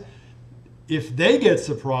 surprise? If they get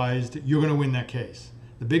surprised, you're going to win that case.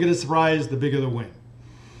 The bigger the surprise, the bigger the win.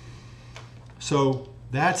 So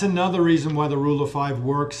that's another reason why the rule of 5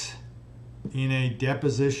 works in a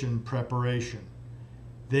deposition preparation.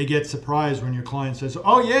 They get surprised when your client says,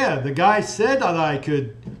 oh yeah, the guy said that I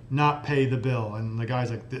could not pay the bill. And the guy's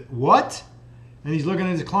like, what? And he's looking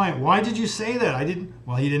at his client, why did you say that?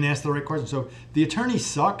 Well, he didn't ask the right question. So the attorney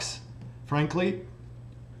sucks, frankly.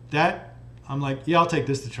 That, I'm like, yeah, I'll take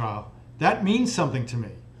this to trial. That means something to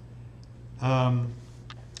me.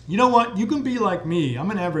 You know what? You can be like me. I'm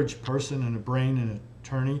an average person and a brain and an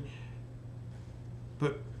attorney.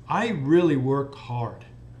 But I really work hard.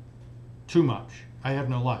 Too much. I have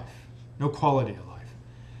no life. No quality of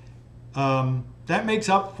life. That makes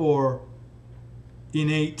up for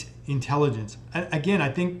innate intelligence. Again, I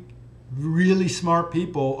think really smart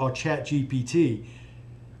people are ChatGPT.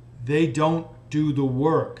 They don't do the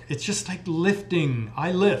work. It's just like lifting.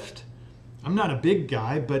 I lift. I'm not a big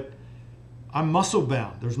guy, but I'm muscle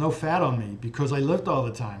bound. There's no fat on me because I lift all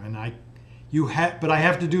the time. And but I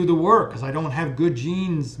have to do the work because I don't have good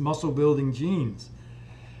genes, muscle building genes.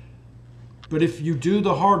 But if you do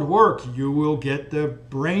the hard work, you will get the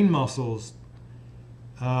brain muscles.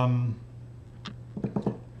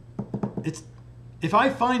 If I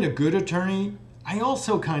find a good attorney, I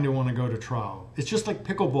also kind of want to go to trial. It's just like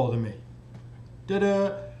pickleball to me.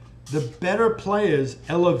 The better players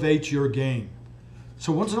elevate your game.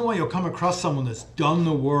 So once in a while you'll come across someone that's done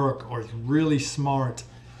the work or is really smart.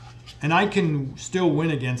 And I can still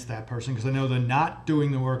win against that person because I know they're not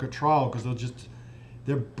doing the work at trial because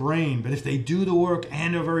their brain. But if they do the work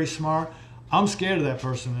and are very smart, I'm scared of that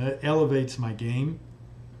person. It elevates my game.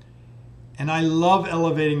 And I love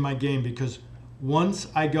elevating my game because once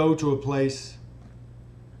I go to a place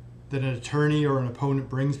that an attorney or an opponent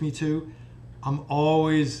brings me to, I'm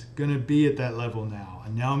always going to be at that level now.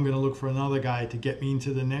 And now I'm going to look for another guy to get me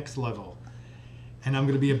into the next level. And I'm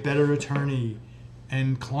going to be a better attorney.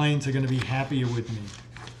 And clients are going to be happier with me.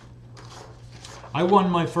 I won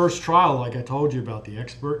my first trial, like I told you about the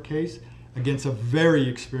expert case, against a very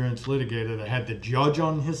experienced litigator that had the judge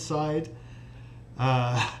on his side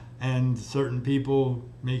and certain people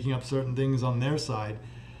making up certain things on their side.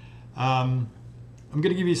 I'm going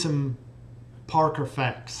to give you some Parker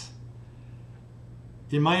facts.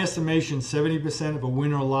 In my estimation, 70% of a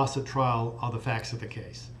win or loss at trial are the facts of the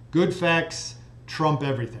case. Good facts trump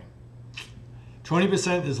everything.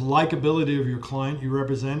 20% is likability of your client you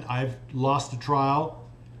represent. I've lost a trial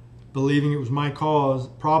believing it was my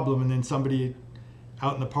problem, and then somebody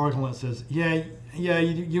out in the parking lot says, yeah,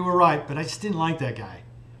 you were right, but I just didn't like that guy,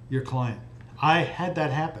 your client. I had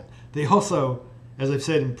that happen. They also, as I've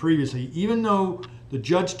said previously, even though the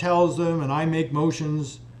judge tells them and I make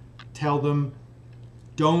motions, tell them,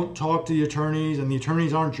 don't talk to the attorneys, and the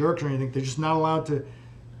attorneys aren't jerks or anything, they're just not allowed to,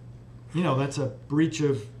 that's a breach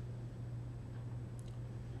of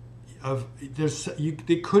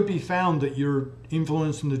it could be found that you're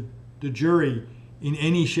influencing the jury in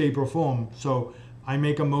any shape or form. So I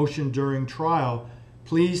make a motion during trial.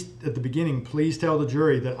 Please, at the beginning, please tell the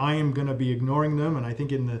jury that I am going to be ignoring them. And I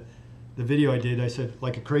think in the video I did, I said,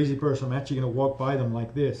 like a crazy person, I'm actually going to walk by them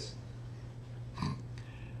like this.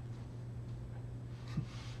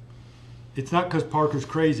 It's not because Parker's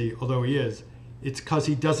crazy, although he is. It's because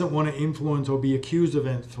he doesn't want to influence or be accused of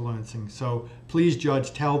influencing. So please,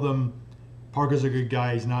 judge, tell them Parker's a good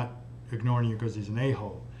guy. He's not ignoring you because he's an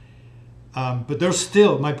a-hole. But they're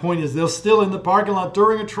still, my point is, they're still in the parking lot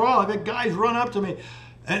during a trial. I've had guys run up to me.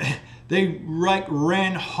 And they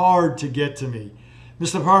ran hard to get to me.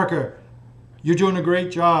 Mr. Parker, you're doing a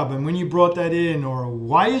great job. And when you brought that in, or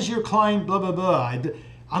why is your client blah, blah, blah.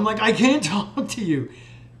 I'm like, I can't talk to you.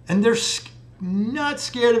 And they're not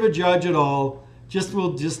scared of a judge at all. This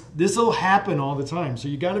will happen all the time. So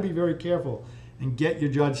you got to be very careful and get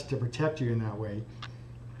your judge to protect you in that way.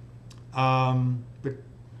 But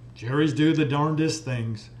juries do the darndest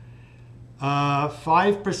things.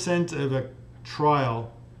 5% of a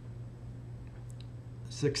trial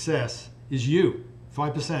success is you.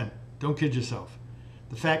 5%. Don't kid yourself.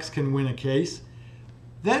 The facts can win a case.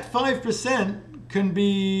 That 5% can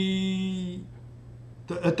be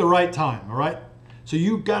at the right time, all right? So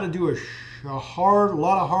you've got to do a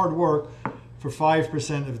lot of hard work for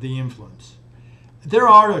 5% of the influence. There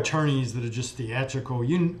are attorneys that are just theatrical.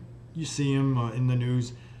 You see them in the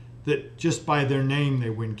news that just by their name they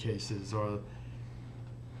win cases, or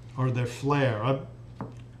their flair.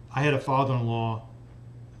 I had a father-in-law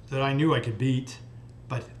that I knew I could beat,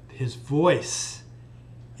 but his voice,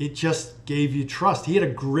 it just gave you trust. He had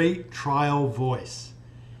a great trial voice.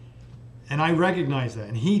 And I recognized that,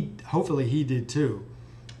 and hopefully he did too.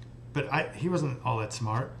 But he wasn't all that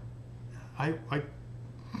smart.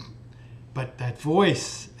 But that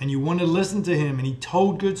voice, and you want to listen to him, and he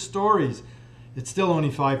told good stories. It's still only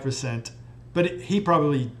 5%, but he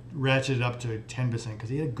probably ratcheted up to 10% because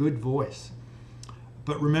he had a good voice.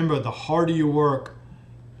 But remember, the harder you work,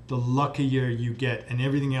 the luckier you get, and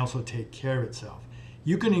everything else will take care of itself.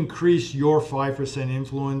 You can increase your 5%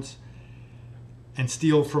 influence and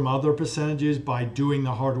steal from other percentages by doing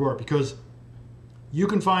the hard work, because you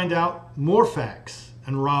can find out more facts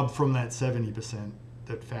and rob from that 70%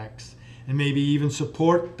 that facts, and maybe even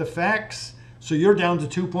support the facts, so you're down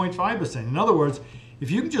to 2.5%. In other words,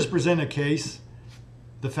 if you can just present a case,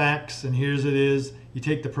 the facts, and here's it is, you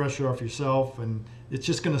take the pressure off yourself, and it's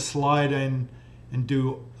just going to slide in and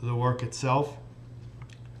do the work itself.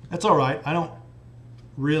 That's all right. I don't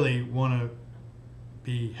really want to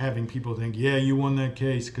be having people think, yeah, you won that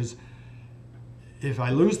case, because if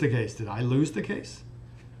I lose the case, did I lose the case?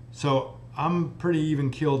 So I'm pretty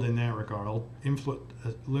even killed in that regard. I'll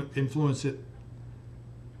influence it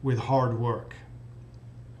with hard work.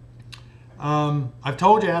 I've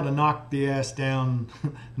told you how to knock the ass down,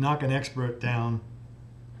 knock an expert down,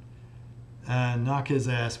 knock his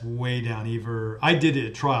ass way down. I did it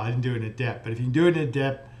at trial, I didn't do it in depth, but if you can do it in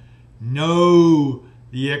depth, know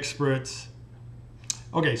the experts.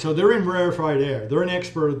 Okay, so they're in rarefied air. They're an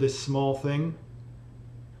expert of this small thing,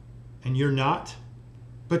 and you're not.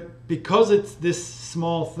 But because it's this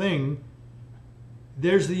small thing,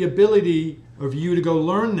 there's the ability of you to go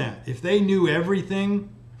learn that. If they knew everything,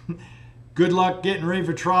 good luck getting ready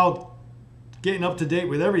for trial, getting up to date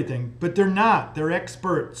with everything. But they're not. They're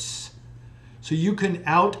experts. So you can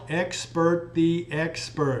out-expert the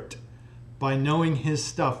expert by knowing his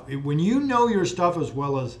stuff. When you know your stuff as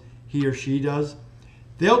well as he or she does,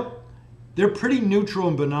 they're pretty neutral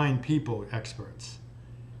and benign people, experts.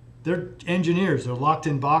 They're engineers. They're locked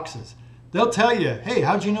in boxes. They'll tell you, hey,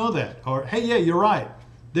 how'd you know that? Or, hey, yeah, you're right.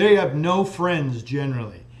 They have no friends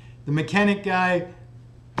generally. The mechanic guy,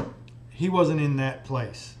 he wasn't in that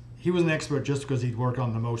place. He was an expert just because he'd worked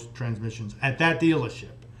on the most transmissions at that dealership.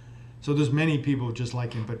 So there's many people just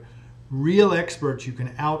like him. But real experts, you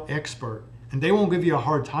can out-expert. And they won't give you a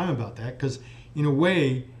hard time about that, because in a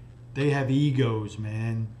way, they have egos,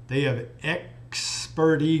 man. They have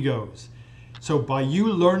expert egos. So by you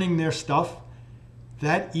learning their stuff,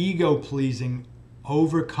 that ego pleasing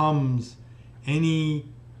overcomes any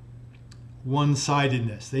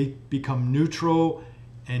one-sidedness. They become neutral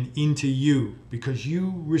and into you because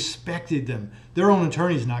you respected them. Their own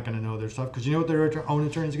attorney's not going to know their stuff, because you know what their own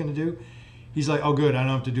attorney's going to do? He's like, oh good, I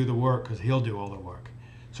don't have to do the work, because he'll do all the work.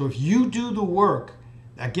 So if you do the work,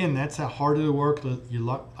 again, that's the harder the work,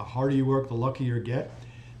 the harder you work, the luckier you get.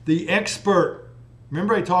 The expert,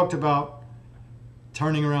 remember I talked about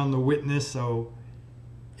turning around the witness, so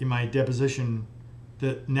in my deposition,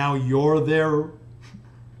 that now you're their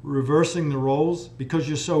reversing the roles because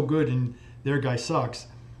you're so good and their guy sucks.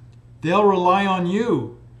 They'll rely on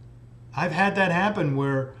you. I've had that happen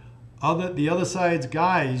where the other side's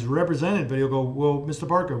guy is represented, but he'll go, well, Mr.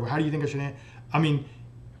 Parker, how do you think I should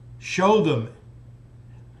show them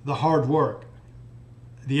the hard work,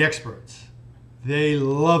 the experts. They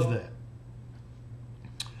love that.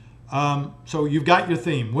 So you've got your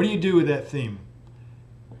theme. What do you do with that theme?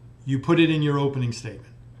 You put it in your opening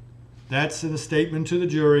statement. That's in a statement to the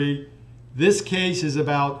jury. This case is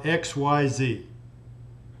about X, Y, Z.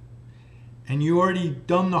 And you already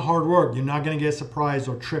done the hard work. You're not going to get surprised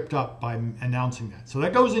or tripped up by announcing that. So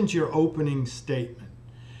that goes into your opening statement.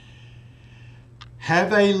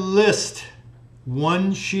 Have a list,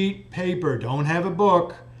 one sheet paper. Don't have a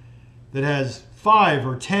book that has 5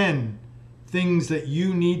 or 10 things that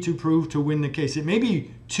you need to prove to win the case. It may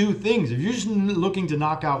be 2 things. If you're just looking to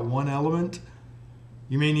knock out one element,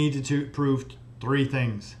 you may need to prove 3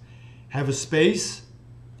 things. Have a space,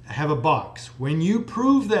 have a box. When you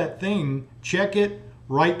prove that thing, check it,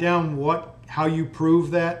 write down how you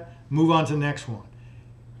prove that, move on to the next one.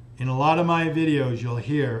 In a lot of my videos, you'll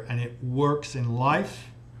hear, and it works in life,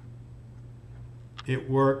 it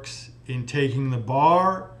works in taking the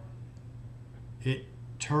bar, it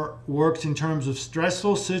works in terms of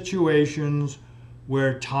stressful situations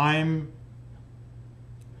where time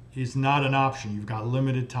is not an option. You've got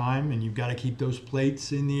limited time and you've got to keep those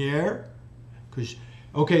plates in the air. Because,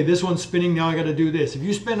 okay, this one's spinning, now I got to do this. If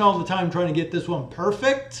you spend all the time trying to get this one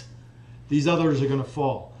perfect, these others are going to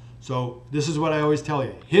fall. So this is what I always tell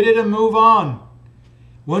you. Hit it and move on.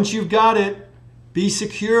 Once you've got it, be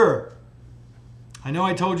secure. I know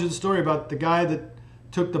I told you the story about the guy that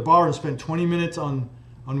took the bar and spent 20 minutes on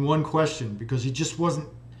one question because he just wasn't,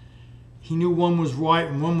 he knew one was right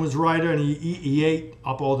and one was righter, and he ate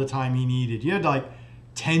up all the time he needed. You had like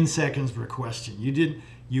 10 seconds per question.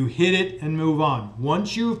 You hit it and move on.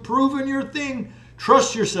 Once you've proven your thing,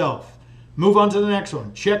 trust yourself. Move on to the next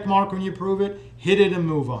one. Check mark when you prove it, hit it and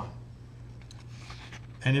move on.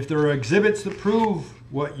 And if there are exhibits that prove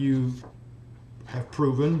what you have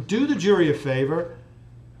proven, do the jury a favor.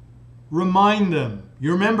 Remind them.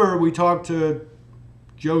 You remember we talked to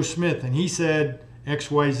Joe Smith and he said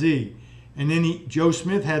XYZ. And then Joe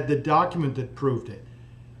Smith had the document that proved it.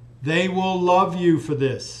 They will love you for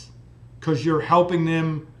this because you're helping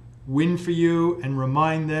them win for you and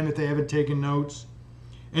remind them if they haven't taken notes.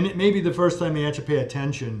 And it may be the first time they actually pay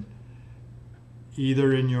attention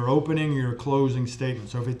either in your opening or your closing statement.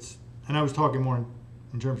 So if it's, and I was talking more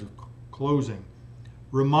in terms of closing,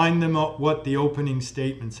 remind them of what the opening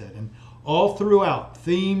statement said. And all throughout,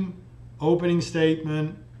 theme, opening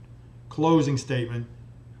statement, closing statement,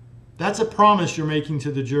 that's a promise you're making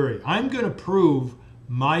to the jury. I'm going to prove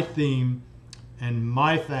my theme and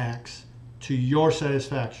my facts to your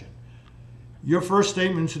satisfaction. Your first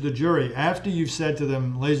statement to the jury, after you've said to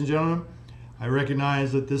them, ladies and gentlemen, I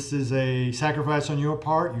recognize that this is a sacrifice on your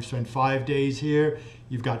part. You've spent 5 days here.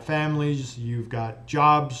 You've got families. You've got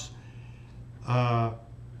jobs. And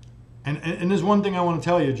there's one thing I want to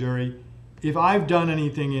tell you, jury. If I've done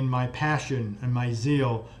anything in my passion and my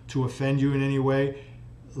zeal to offend you in any way,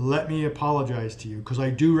 let me apologize to you, because I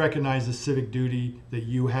do recognize the civic duty that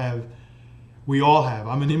you have, we all have.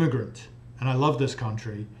 I'm an immigrant and I love this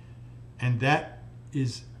country, and that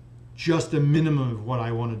is just a minimum of what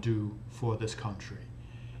I want to do for this country.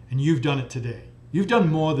 And you've done it today. You've done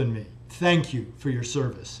more than me. Thank you for your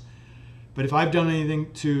service. But if I've done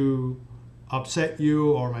anything to upset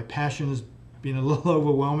you or my passion has been a little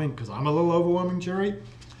overwhelming, because I'm a little overwhelming, jury,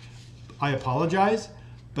 I apologize.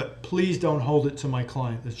 But please don't hold it to my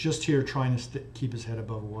client that's just here trying to keep his head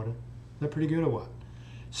above water. Is that pretty good or what?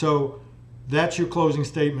 So that's your closing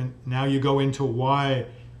statement. Now you go into why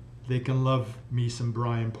they can love me some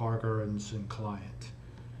Brian Parker and some client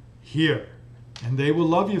here. And they will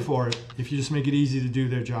love you for it if you just make it easy to do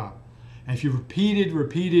their job. And if you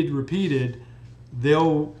repeated,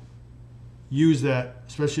 they'll use that,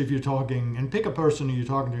 especially if you're talking, and pick a person who you're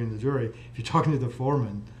talking to in the jury. If you're talking to the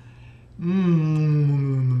foreman,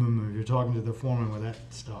 you're talking to the foreman with that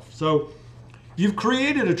stuff. So you've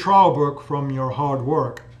created a trial book from your hard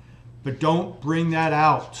work, but don't bring that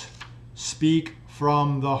out. Speak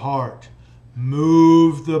from the heart.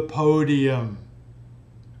 Move the podium.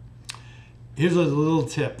 Here's a little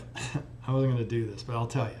tip. I wasn't going to do this, but I'll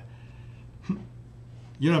tell you.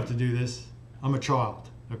 You don't have to do this. I'm a child,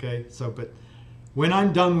 okay? So, but when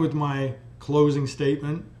I'm done with my closing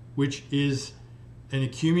statement, which is an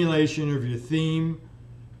accumulation of your theme,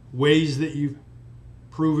 ways that you've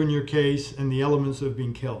proven your case, and the elements that have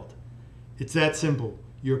been killed. It's that simple.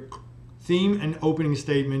 Your theme and opening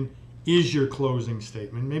statement is your closing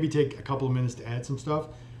statement. Maybe take a couple of minutes to add some stuff,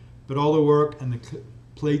 but all the work and the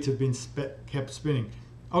plates have been kept spinning.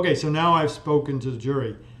 Okay, so now I've spoken to the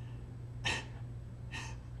jury.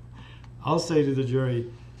 I'll say to the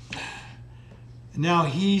jury, now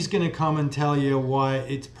he's going to come and tell you why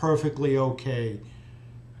it's perfectly okay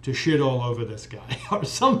to shit all over this guy or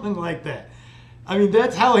something like that. I mean,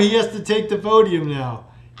 that's how he has to take the podium now.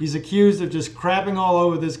 He's accused of just crapping all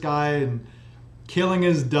over this guy and killing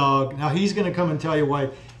his dog. Now he's going to come and tell you why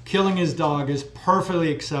killing his dog is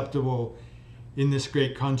perfectly acceptable in this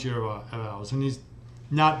great country of ours. And he's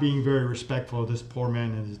not being very respectful of this poor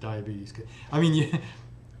man and his diabetes. I mean,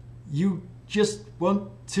 you just want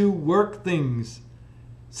to work things.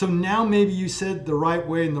 So now maybe you said the right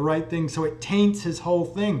way and the right thing, so it taints his whole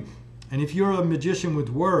thing. And if you're a magician with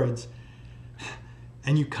words,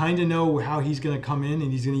 and you kind of know how he's going to come in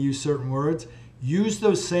and he's going to use certain words, use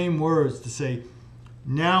those same words to say,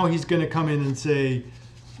 now he's going to come in and say,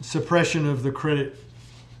 suppression of the credit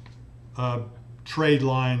trade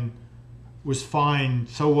line was fine,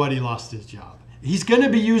 so what, he lost his job. He's going to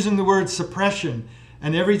be using the word suppression,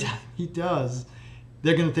 and every time he does,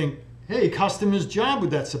 they're going to think, hey, he cost him his job with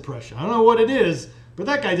that suppression. I don't know what it is, but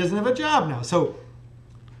that guy doesn't have a job now. So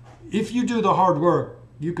if you do the hard work,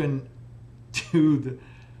 you can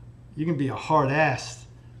be a hard ass.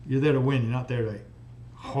 You're there to win. You're not there to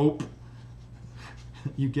hope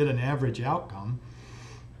you get an average outcome.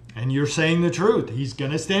 And you're saying the truth. He's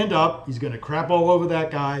going to stand up. He's going to crap all over that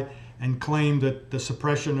guy and claim that the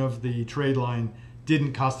suppression of the trade line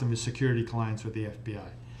didn't cost him his security clients with the FBI.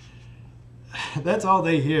 That's all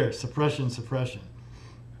they hear, suppression, suppression.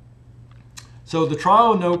 So the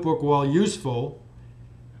trial notebook, while useful,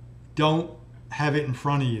 don't have it in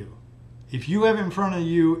front of you. If you have it in front of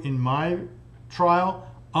you in my trial,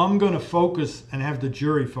 I'm going to focus and have the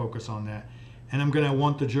jury focus on that. And I'm going to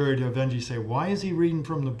want the jury to eventually say, why is he reading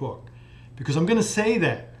from the book? Because I'm going to say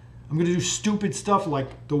that. I'm going to do stupid stuff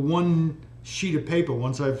like the one sheet of paper,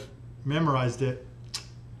 once I've memorized it.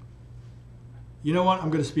 You know what? I'm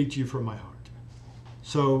going to speak to you from my heart.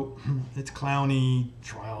 So it's clowny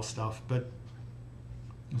trial stuff, but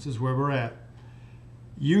this is where we're at.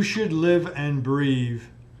 You should live and breathe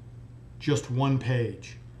just one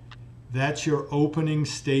page. That's your opening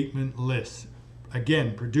statement list.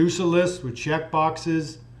 Again, produce a list with check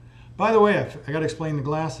boxes. By the way, I got to explain the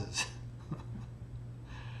glasses.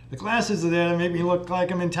 The glasses are there to make me look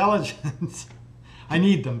like I'm intelligent. I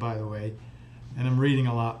need them, by the way. And I'm reading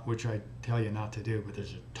a lot, which I tell you not to do, but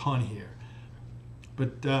there's a ton here.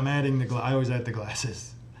 But I'm adding I always add the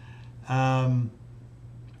glasses.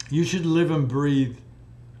 You should live and breathe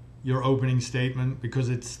your opening statement, because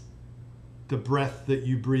it's the breath that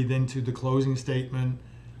you breathe into the closing statement,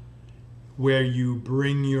 where you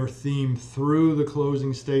bring your theme through the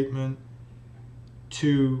closing statement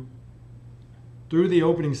through the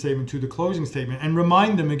opening statement to the closing statement, and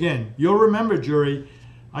remind them again. You'll remember, jury,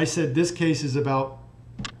 I said this case is about,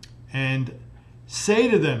 and say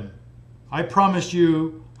to them, I promised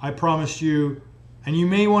you, and you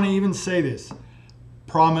may want to even say this,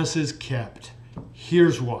 promise is kept.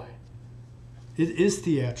 Here's why. It is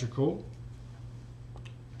theatrical,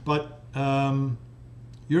 but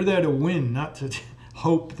you're there to win, not to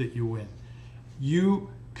hope that you win. You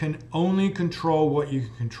can only control what you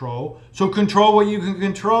can control. So control what you can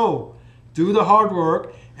control. Do the hard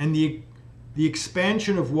work, and the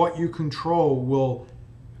expansion of what you control will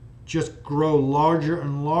just grow larger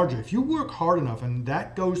and larger. If you work hard enough, and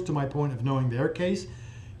that goes to my point of knowing their case,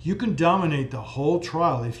 you can dominate the whole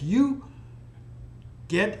trial. If you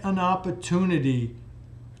get an opportunity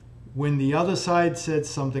when the other side said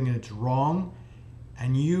something and it's wrong,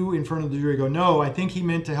 and you in front of the jury go, no, I think he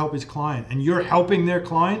meant to help his client, and you're helping their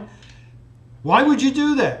client, why would you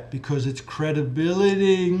do that? Because it's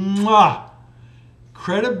credibility. Mwah!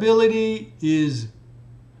 Credibility is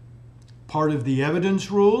part of the evidence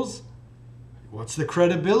rules. What's the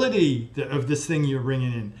credibility of this thing you're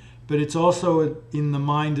bringing in? But it's also in the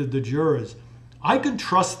mind of the jurors. I could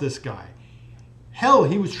trust this guy. Hell,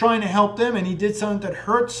 he was trying to help them, and he did something that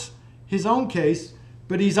hurts his own case,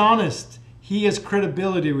 but he's honest. He has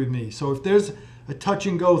credibility with me. So if there's a touch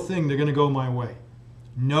and go thing, they're going to go my way.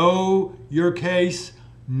 Know your case,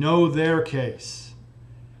 know their case.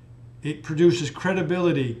 It produces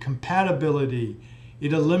credibility, compatibility.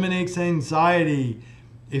 It eliminates anxiety.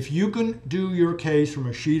 If you can do your case from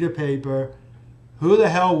a sheet of paper, who the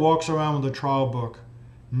hell walks around with a trial book?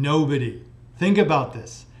 Nobody. Think about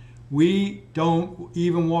this. We don't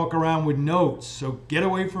even walk around with notes. So get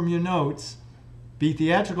away from your notes. Be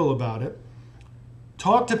theatrical about it.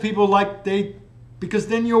 Talk to people like because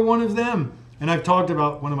then you're one of them. And I've talked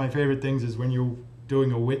about one of my favorite things is when you're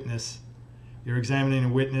doing a witness, you're examining a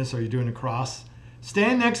witness or you're doing a cross,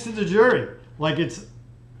 stand next to the jury like it's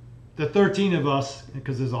the 13 of us,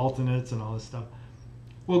 because there's alternates and all this stuff.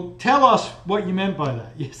 Well, tell us what you meant by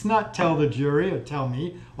that. It's not tell the jury or tell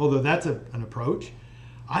me, although that's an approach.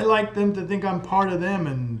 I like them to think I'm part of them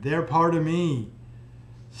and they're part of me.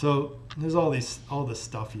 So there's all this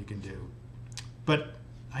stuff you can do. But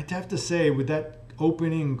I'd have to say, with that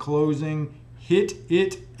opening and closing, hit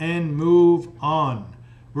it and move on.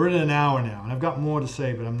 We're at an hour now, and I've got more to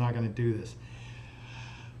say, but I'm not going to do this.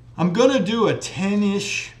 I'm going to do a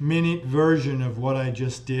 10-ish minute version of what I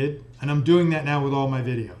just did, and I'm doing that now with all my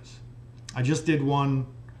videos. I just did one,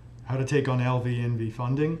 how to take on LV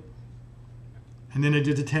funding, and then I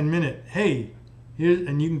did a 10-minute. Hey, here,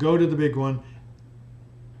 and you can go to the big one.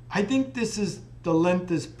 I think the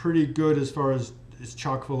length is pretty good as far as it's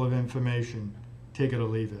chock full of information. Take it or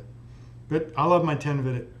leave it. But I'll have my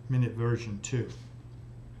 10-minute version too.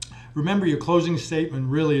 Remember, your closing statement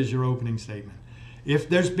really is your opening statement. If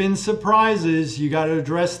there's been surprises, you got to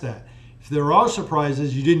address that. If there are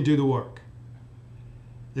surprises, you didn't do the work.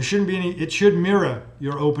 There shouldn't be any. It should mirror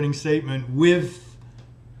your opening statement with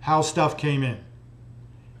how stuff came in.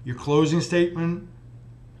 Your closing statement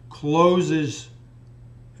closes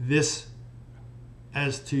this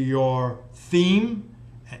as to your theme,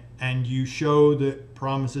 and you show that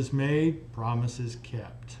promises made, promises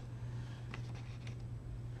kept.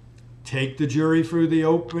 Take the jury through the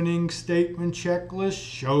opening statement checklist.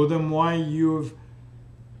 Show them why you've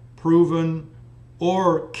proven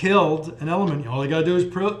or killed an element. All you got to do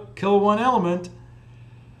is kill one element.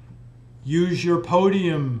 Use your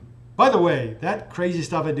podium. By the way, that crazy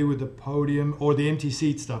stuff I do with the podium or the empty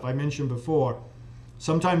seat stuff I mentioned before,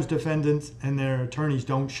 sometimes defendants and their attorneys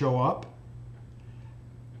don't show up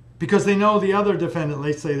because they know the other defendant,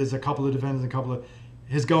 let's say there's a couple of defendants,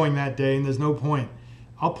 is going that day, and there's no point.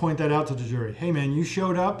 I'll point that out to the jury. Hey man, you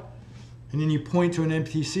showed up, and then you point to an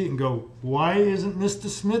empty seat and go, why isn't Mr.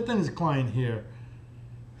 Smith and his client here?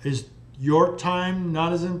 Is your time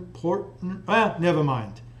not as important? Well, never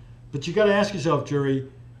mind. But you got to ask yourself,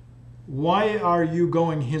 jury, why are you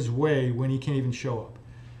going his way when he can't even show up?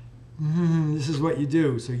 This is what you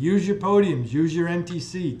do. So use your podiums, use your empty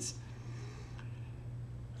seats.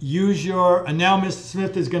 Use your, and now Mr.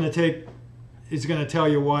 Smith is going to tell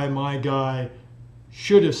you why my guy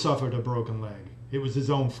should have suffered a broken leg. It was his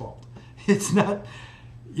own fault. It's not,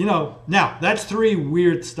 now that's 3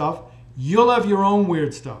 weird stuff. You'll have your own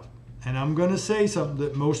weird stuff. And I'm going to say something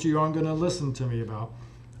that most of you aren't going to listen to me about.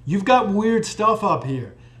 You've got weird stuff up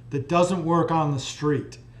here that doesn't work on the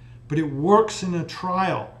street, but it works in a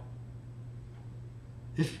trial.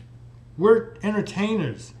 If we're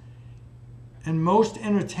entertainers, and most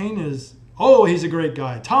entertainers, oh, he's a great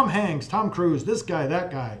guy. Tom Hanks, Tom Cruise, this guy,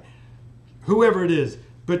 that guy, whoever it is.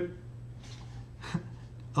 But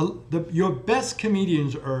your best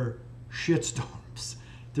comedians are shitstorms.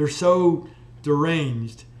 They're so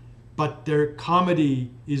deranged, but their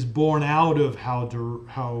comedy is born out of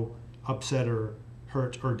how upset or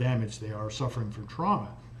hurt or damaged they are, suffering from trauma.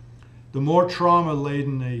 The more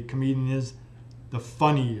trauma-laden a comedian is, the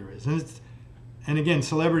funnier it is. And again,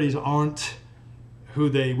 celebrities aren't who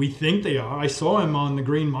we think they are. I saw him on the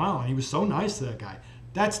Green Mile, and he was so nice to that guy.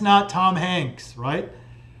 That's not Tom Hanks, right?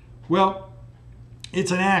 Well,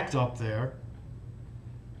 it's an act up there,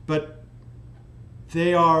 but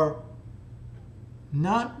they are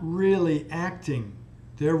not really acting.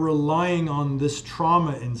 They're relying on this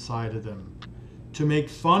trauma inside of them to make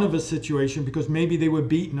fun of a situation because maybe they were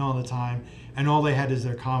beaten all the time and all they had is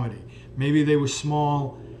their comedy. Maybe they were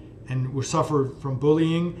small and were suffered from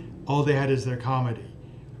bullying. All they had is their comedy.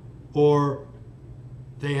 Or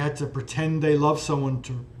they had to pretend they loved someone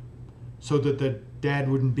so that the dad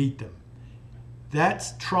wouldn't beat them.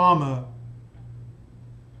 That's trauma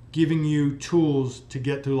giving you tools to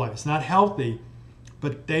get through life. It's not healthy,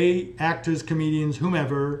 but they, actors, comedians,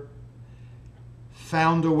 whomever,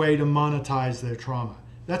 found a way to monetize their trauma.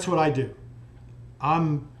 That's what I do.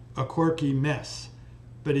 I'm a quirky mess,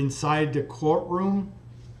 but inside the courtroom,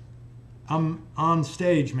 I'm on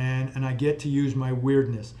stage, man, and I get to use my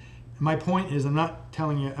weirdness. My point is, I'm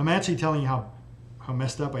actually telling you how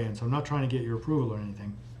messed up I am, so I'm not trying to get your approval or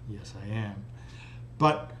anything. Yes, I am.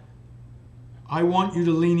 But I want you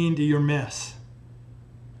to lean into your mess.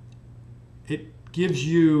 It gives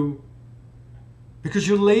you, because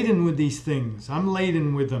you're laden with these things. I'm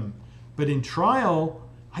laden with them. But in trial,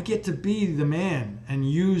 I get to be the man and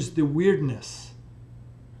use the weirdness.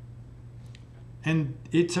 And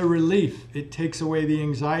it's a relief. It takes away the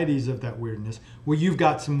anxieties of that weirdness. Well, you've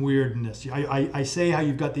got some weirdness. I say how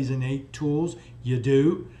you've got these innate tools. You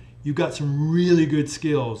do. You've got some really good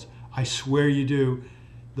skills. I swear you do.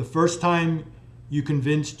 The first time you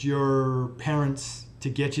convinced your parents to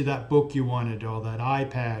get you that book you wanted, or that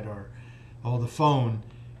iPad, or the phone,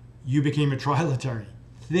 you became a trial attorney.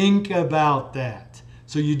 Think about that.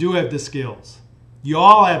 So you do have the skills. You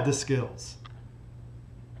all have the skills.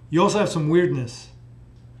 You also have some weirdness.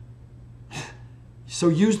 So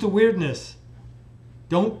use the weirdness.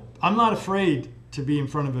 I'm not afraid to be in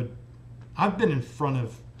front of I've been in front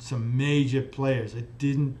of some major players. It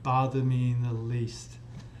didn't bother me in the least.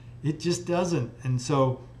 It just doesn't. And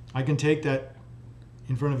so I can take that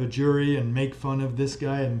in front of a jury and make fun of this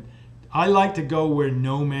guy. And I like to go where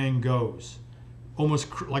no man goes.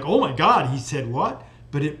 Almost like, oh my God, he said what?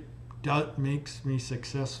 But it makes me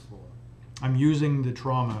successful. I'm using the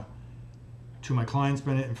trauma to my client's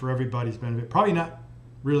benefit and for everybody's benefit. Probably not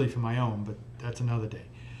really for my own, but that's another day.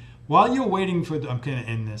 While you're waiting for I'm going to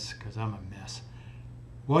end this because I'm a mess.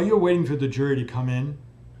 While you're waiting for the jury to come in,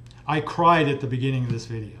 I cried at the beginning of this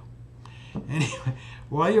video. Anyway,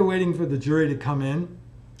 while you're waiting for the jury to come in,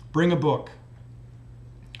 bring a book.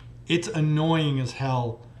 It's annoying as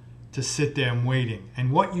hell to sit there and waiting.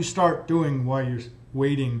 And what you start doing while you're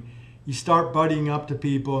waiting, you start buddying up to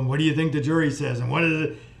people, and what do you think the jury says? And what is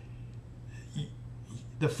it?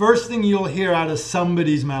 The first thing you'll hear out of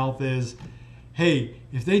somebody's mouth is, hey,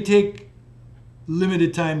 if they take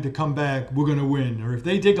limited time to come back, we're going to win. Or if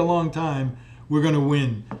they take a long time, we're going to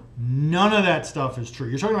win. None of that stuff is true.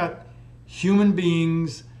 You're talking about human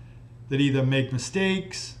beings that either make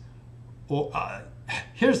mistakes or...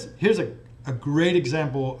 here's a great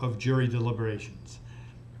example of jury deliberations.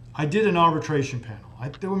 I did an arbitration panel.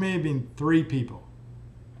 There may have been 3 people.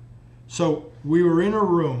 So we were in a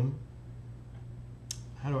room.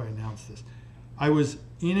 How do I announce this? I was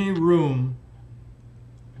in a room.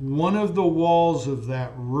 One of the walls of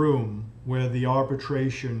that room where the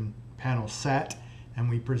arbitration panel sat and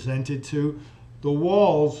we presented to, the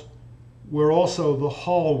walls were also the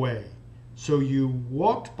hallway. So you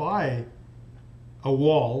walked by a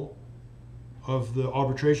wall of the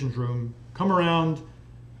arbitration room, come around,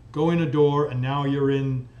 go in a door, and now you're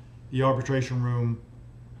in the arbitration room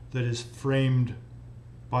that is framed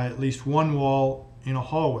by at least one wall in a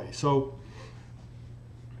hallway. So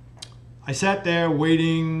I sat there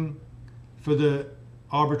waiting for the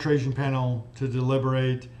arbitration panel to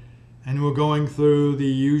deliberate, and we're going through the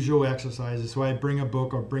usual exercises. So I bring a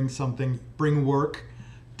book or bring something, bring work.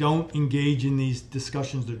 Don't engage in these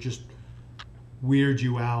discussions that just weird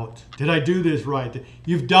you out. Did I do this right?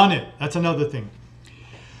 You've done it. That's another thing.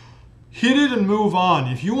 Hit it and move on.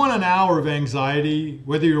 If you want an hour of anxiety,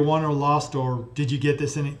 whether you're won or lost or did you get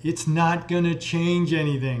this in it, it's not going to change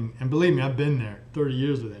anything. And believe me, I've been there 30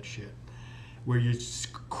 years of that shit, where you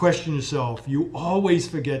question yourself. You always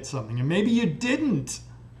forget something. And maybe you didn't,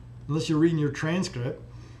 unless you're reading your transcript.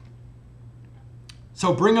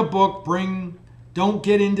 So bring a book. Don't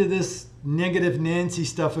get into this negative Nancy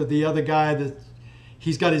stuff with the other guy that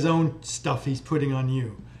he's got his own stuff he's putting on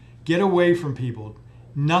you. Get away from people.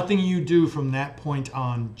 Nothing you do from that point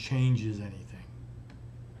on changes anything.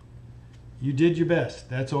 You did your best.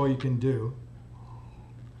 That's all you can do.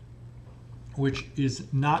 Which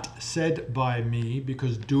is not said by me,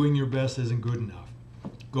 because doing your best isn't good enough.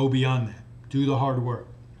 Go beyond that. Do the hard work.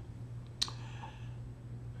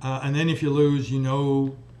 And then if you lose, you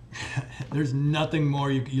know there's nothing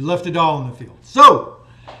more. You left it all in the field. So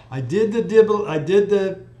I did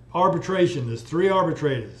the arbitration. There's 3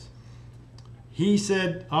 arbitrators. He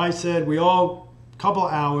said, I said, we all, couple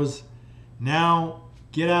hours. Now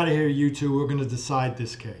get out of here, you two. We're going to decide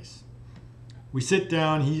this case. We sit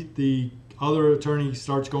down. The other attorney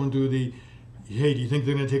starts going through hey, do you think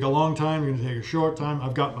they're going to take a long time? They're going to take a short time?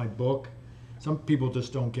 I've got my book. Some people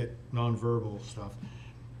just don't get nonverbal stuff.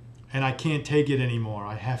 And I can't take it anymore.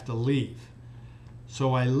 I have to leave.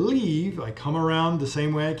 So I leave. I come around the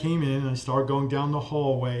same way I came in. And I start going down the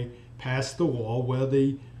hallway past the wall where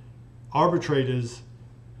the arbitrators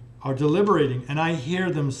are deliberating. And I hear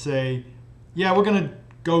them say, yeah, we're going to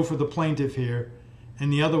go for the plaintiff here.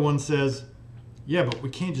 And the other one says, yeah, but we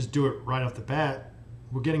can't just do it right off the bat.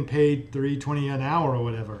 We're getting paid $3.20 an hour or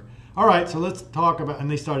whatever. All right, so let's talk about,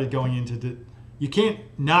 and they started going into you can't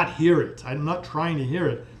not hear it. I'm not trying to hear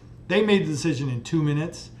it. They made the decision in 2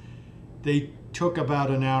 minutes. They took about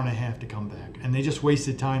an hour and a half to come back, and they just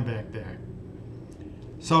wasted time back there.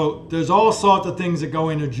 So there's all sorts of things that go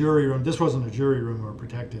in a jury room. This wasn't a jury room or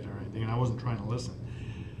protected or anything, and I wasn't trying to listen.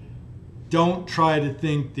 don't try to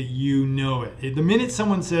think that you know it. The minute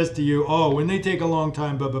someone says to you, oh, when they take a long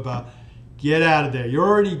time, blah, blah, blah, get out of there. You're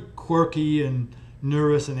already quirky and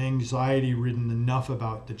nervous and anxiety ridden enough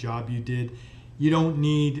about the job you did. You don't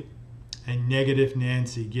need a negative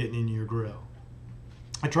Nancy getting in your grill.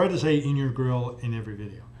 I try to say in your grill in every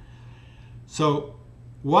video. So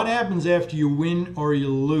what happens after you win or you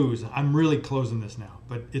lose? I'm really closing this now,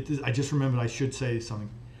 but I just remembered I should say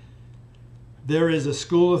something. There is a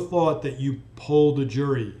school of thought that you poll the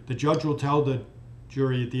jury. The judge will tell the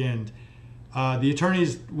jury at the end, the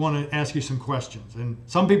attorneys want to ask you some questions. And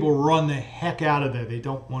some people run the heck out of there. They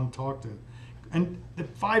don't want to talk to them. And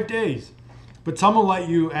 5 days. But some will let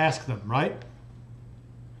you ask them, right?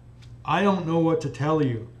 I don't know what to tell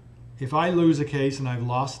you. If I lose a case and I've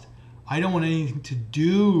lost, I don't want anything to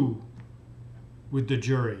do with the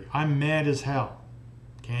jury. I'm mad as hell.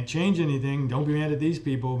 Can't change anything. Don't be mad at these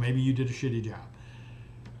people. Maybe you did a shitty job.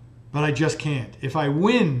 But I just can't. If I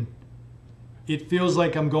win, it feels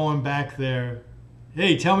like I'm going back there.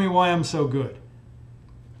 Hey, tell me why I'm so good.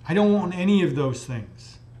 I don't want any of those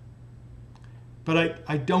things. But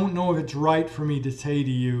I don't know if it's right for me to say to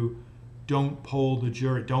you, don't poll the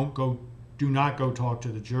jury. Do not go talk to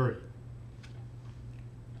the jury.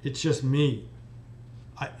 It's just me.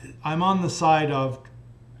 I'm on the side of,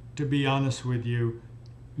 to be honest with you,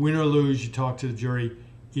 win or lose, you talk to the jury.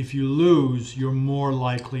 If you lose, you're more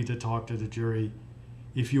likely to talk to the jury.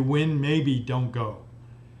 If you win, maybe don't go.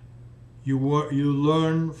 You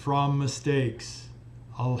learn from mistakes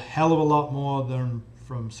a hell of a lot more than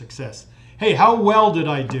from success. Hey, how well did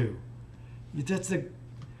I do?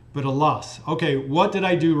 But a loss. Okay, what did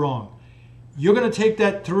I do wrong? You're going to take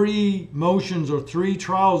that 3 motions or 3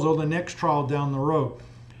 trials or the next trial down the road.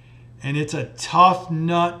 And it's a tough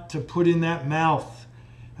nut to put in that mouth.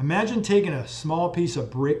 Imagine taking a small piece of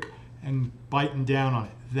brick and biting down on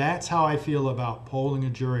it. That's how I feel about polling a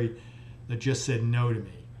jury that just said no to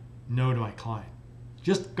me, no to my client.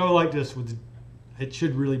 Just go like this. It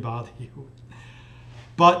should really bother you.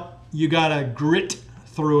 But you got to grit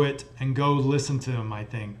through it and go listen to them, I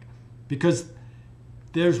think. Because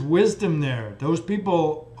there's wisdom there. Those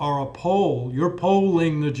people are a poll. You're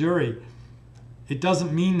polling the jury. It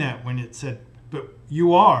doesn't mean that when it said, but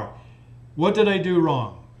you are. What did I do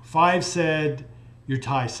wrong? 5 said your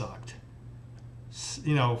tie sucked.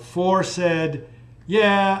 4 said,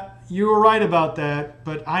 yeah, you were right about that,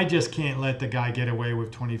 but I just can't let the guy get away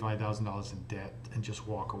with $25,000 in debt and just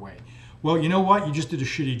walk away. Well, you know what? You just did a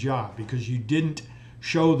shitty job because you didn't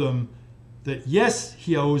show them that, yes,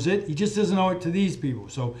 he owes it. He just doesn't owe it to these people.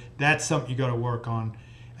 So that's something you got to work on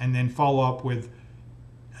and then follow up with.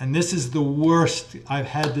 And this is the worst. I've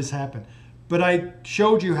had this happen. But I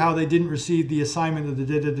showed you how they didn't receive the assignment of the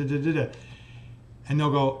da-da-da-da-da-da. And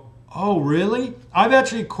they'll go, oh, really? I've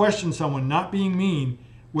actually questioned someone, not being mean,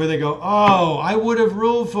 where they go, oh, I would have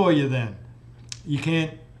ruled for you then. You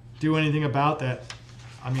can't do anything about that.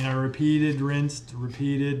 I mean, I repeated, rinsed.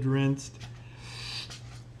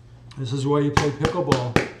 This is why you play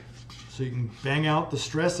pickleball, so you can bang out the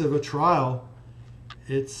stress of a trial.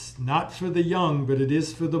 It's not for the young, but it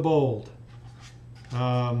is for the bold.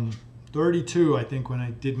 32, I think, when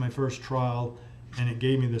I did my first trial, and it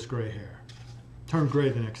gave me this gray hair. Turned gray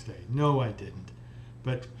the next day. No, I didn't.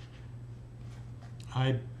 But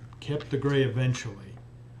I kept the gray eventually.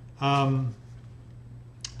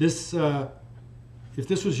 If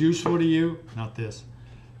this was useful to you, not this,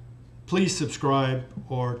 please subscribe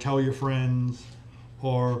or tell your friends,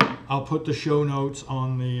 or I'll put the show notes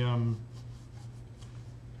on the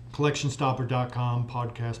collectionstopper.com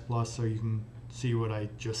podcast plus so you can see what I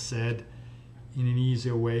just said in an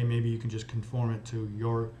easier way. Maybe you can just conform it to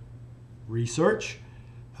your research.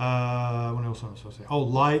 What else am I supposed to say? Oh,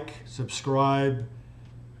 like, subscribe.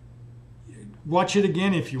 Watch it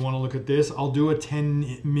again if you want to look at this. I'll do a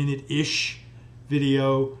 10-minute-ish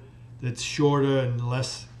video that's shorter and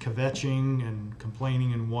less kvetching and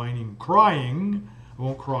complaining and whining and crying. I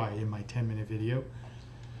won't cry in my 10-minute video.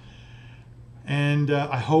 And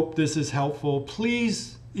I hope this is helpful.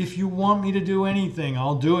 Please, if you want me to do anything,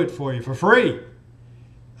 I'll do it for you for free.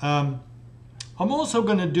 I'm also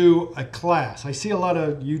going to do a class. I see a lot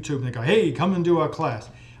of YouTube and they go, hey, come and do our class.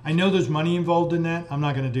 I know there's money involved in that. I'm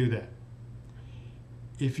not going to do that.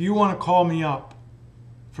 If you want to call me up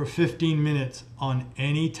for 15 minutes on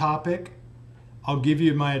any topic, I'll give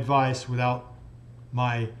you my advice without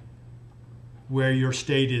my where your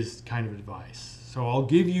state is kind of advice. So I'll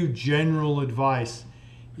give you general advice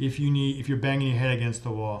if you're banging your head against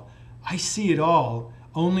the wall. I see it all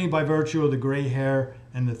only by virtue of the gray hair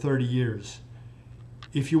and the 30 years.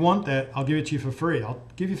 If you want that, I'll give it to you for free. I'll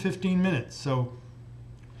give you 15 minutes. So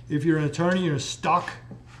if you're an attorney, you're stuck,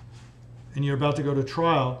 and you're about to go to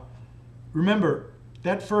trial, remember,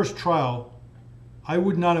 that first trial, I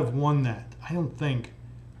would not have won that, I don't think,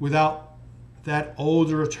 without that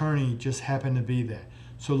older attorney just happened to be there.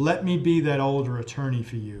 So let me be that older attorney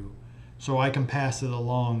for you so I can pass it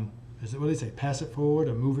along. Is it what do they say? Pass it forward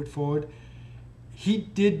or move it forward? He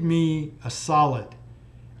did me a solid.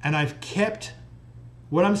 And I've kept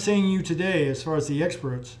what I'm saying to you today as far as the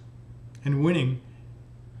experts and winning.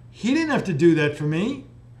 He didn't have to do that for me,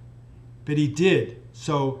 but he did.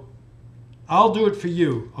 So I'll do it for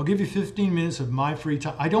you. I'll give you 15 minutes of my free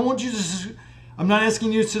time. I don't want you to, I'm not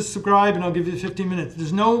asking you to subscribe and I'll give you 15 minutes.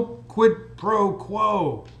 There's no quid pro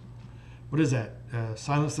quo. What is that?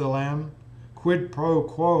 Silence of the Lamb? Quid pro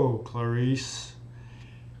quo, Clarice.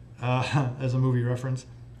 As a movie reference.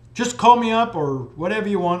 Just call me up or whatever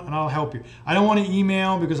you want and I'll help you. I don't want to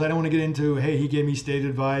email because I don't want to get into, hey, he gave me state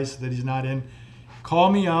advice that he's not in.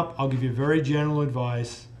 Call me up. I'll give you very general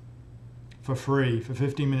advice for free for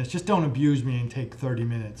 15 minutes. Just don't abuse me and take 30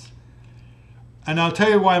 minutes. And I'll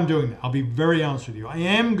tell you why I'm doing that. I'll be very honest with you. I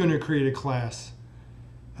am going to create a class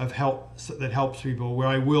of help that helps people where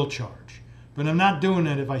I will charge. But I'm not doing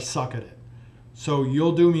it if I suck at it. So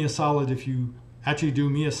you'll do me a solid if you actually do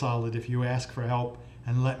me a solid if you ask for help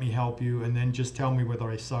and let me help you and then just tell me whether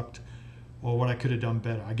I sucked or what I could have done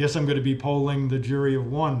better. I guess I'm going to be polling the jury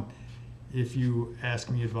of one if you ask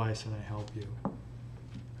me advice and I help you.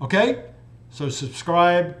 Okay? So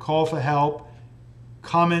subscribe, call for help,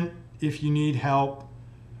 comment if you need help,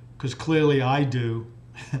 because clearly I do,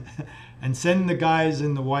 and send the guys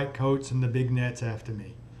in the white coats and the big nets after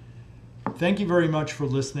me. Thank you very much for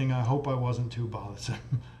listening. I hope I wasn't too bothersome.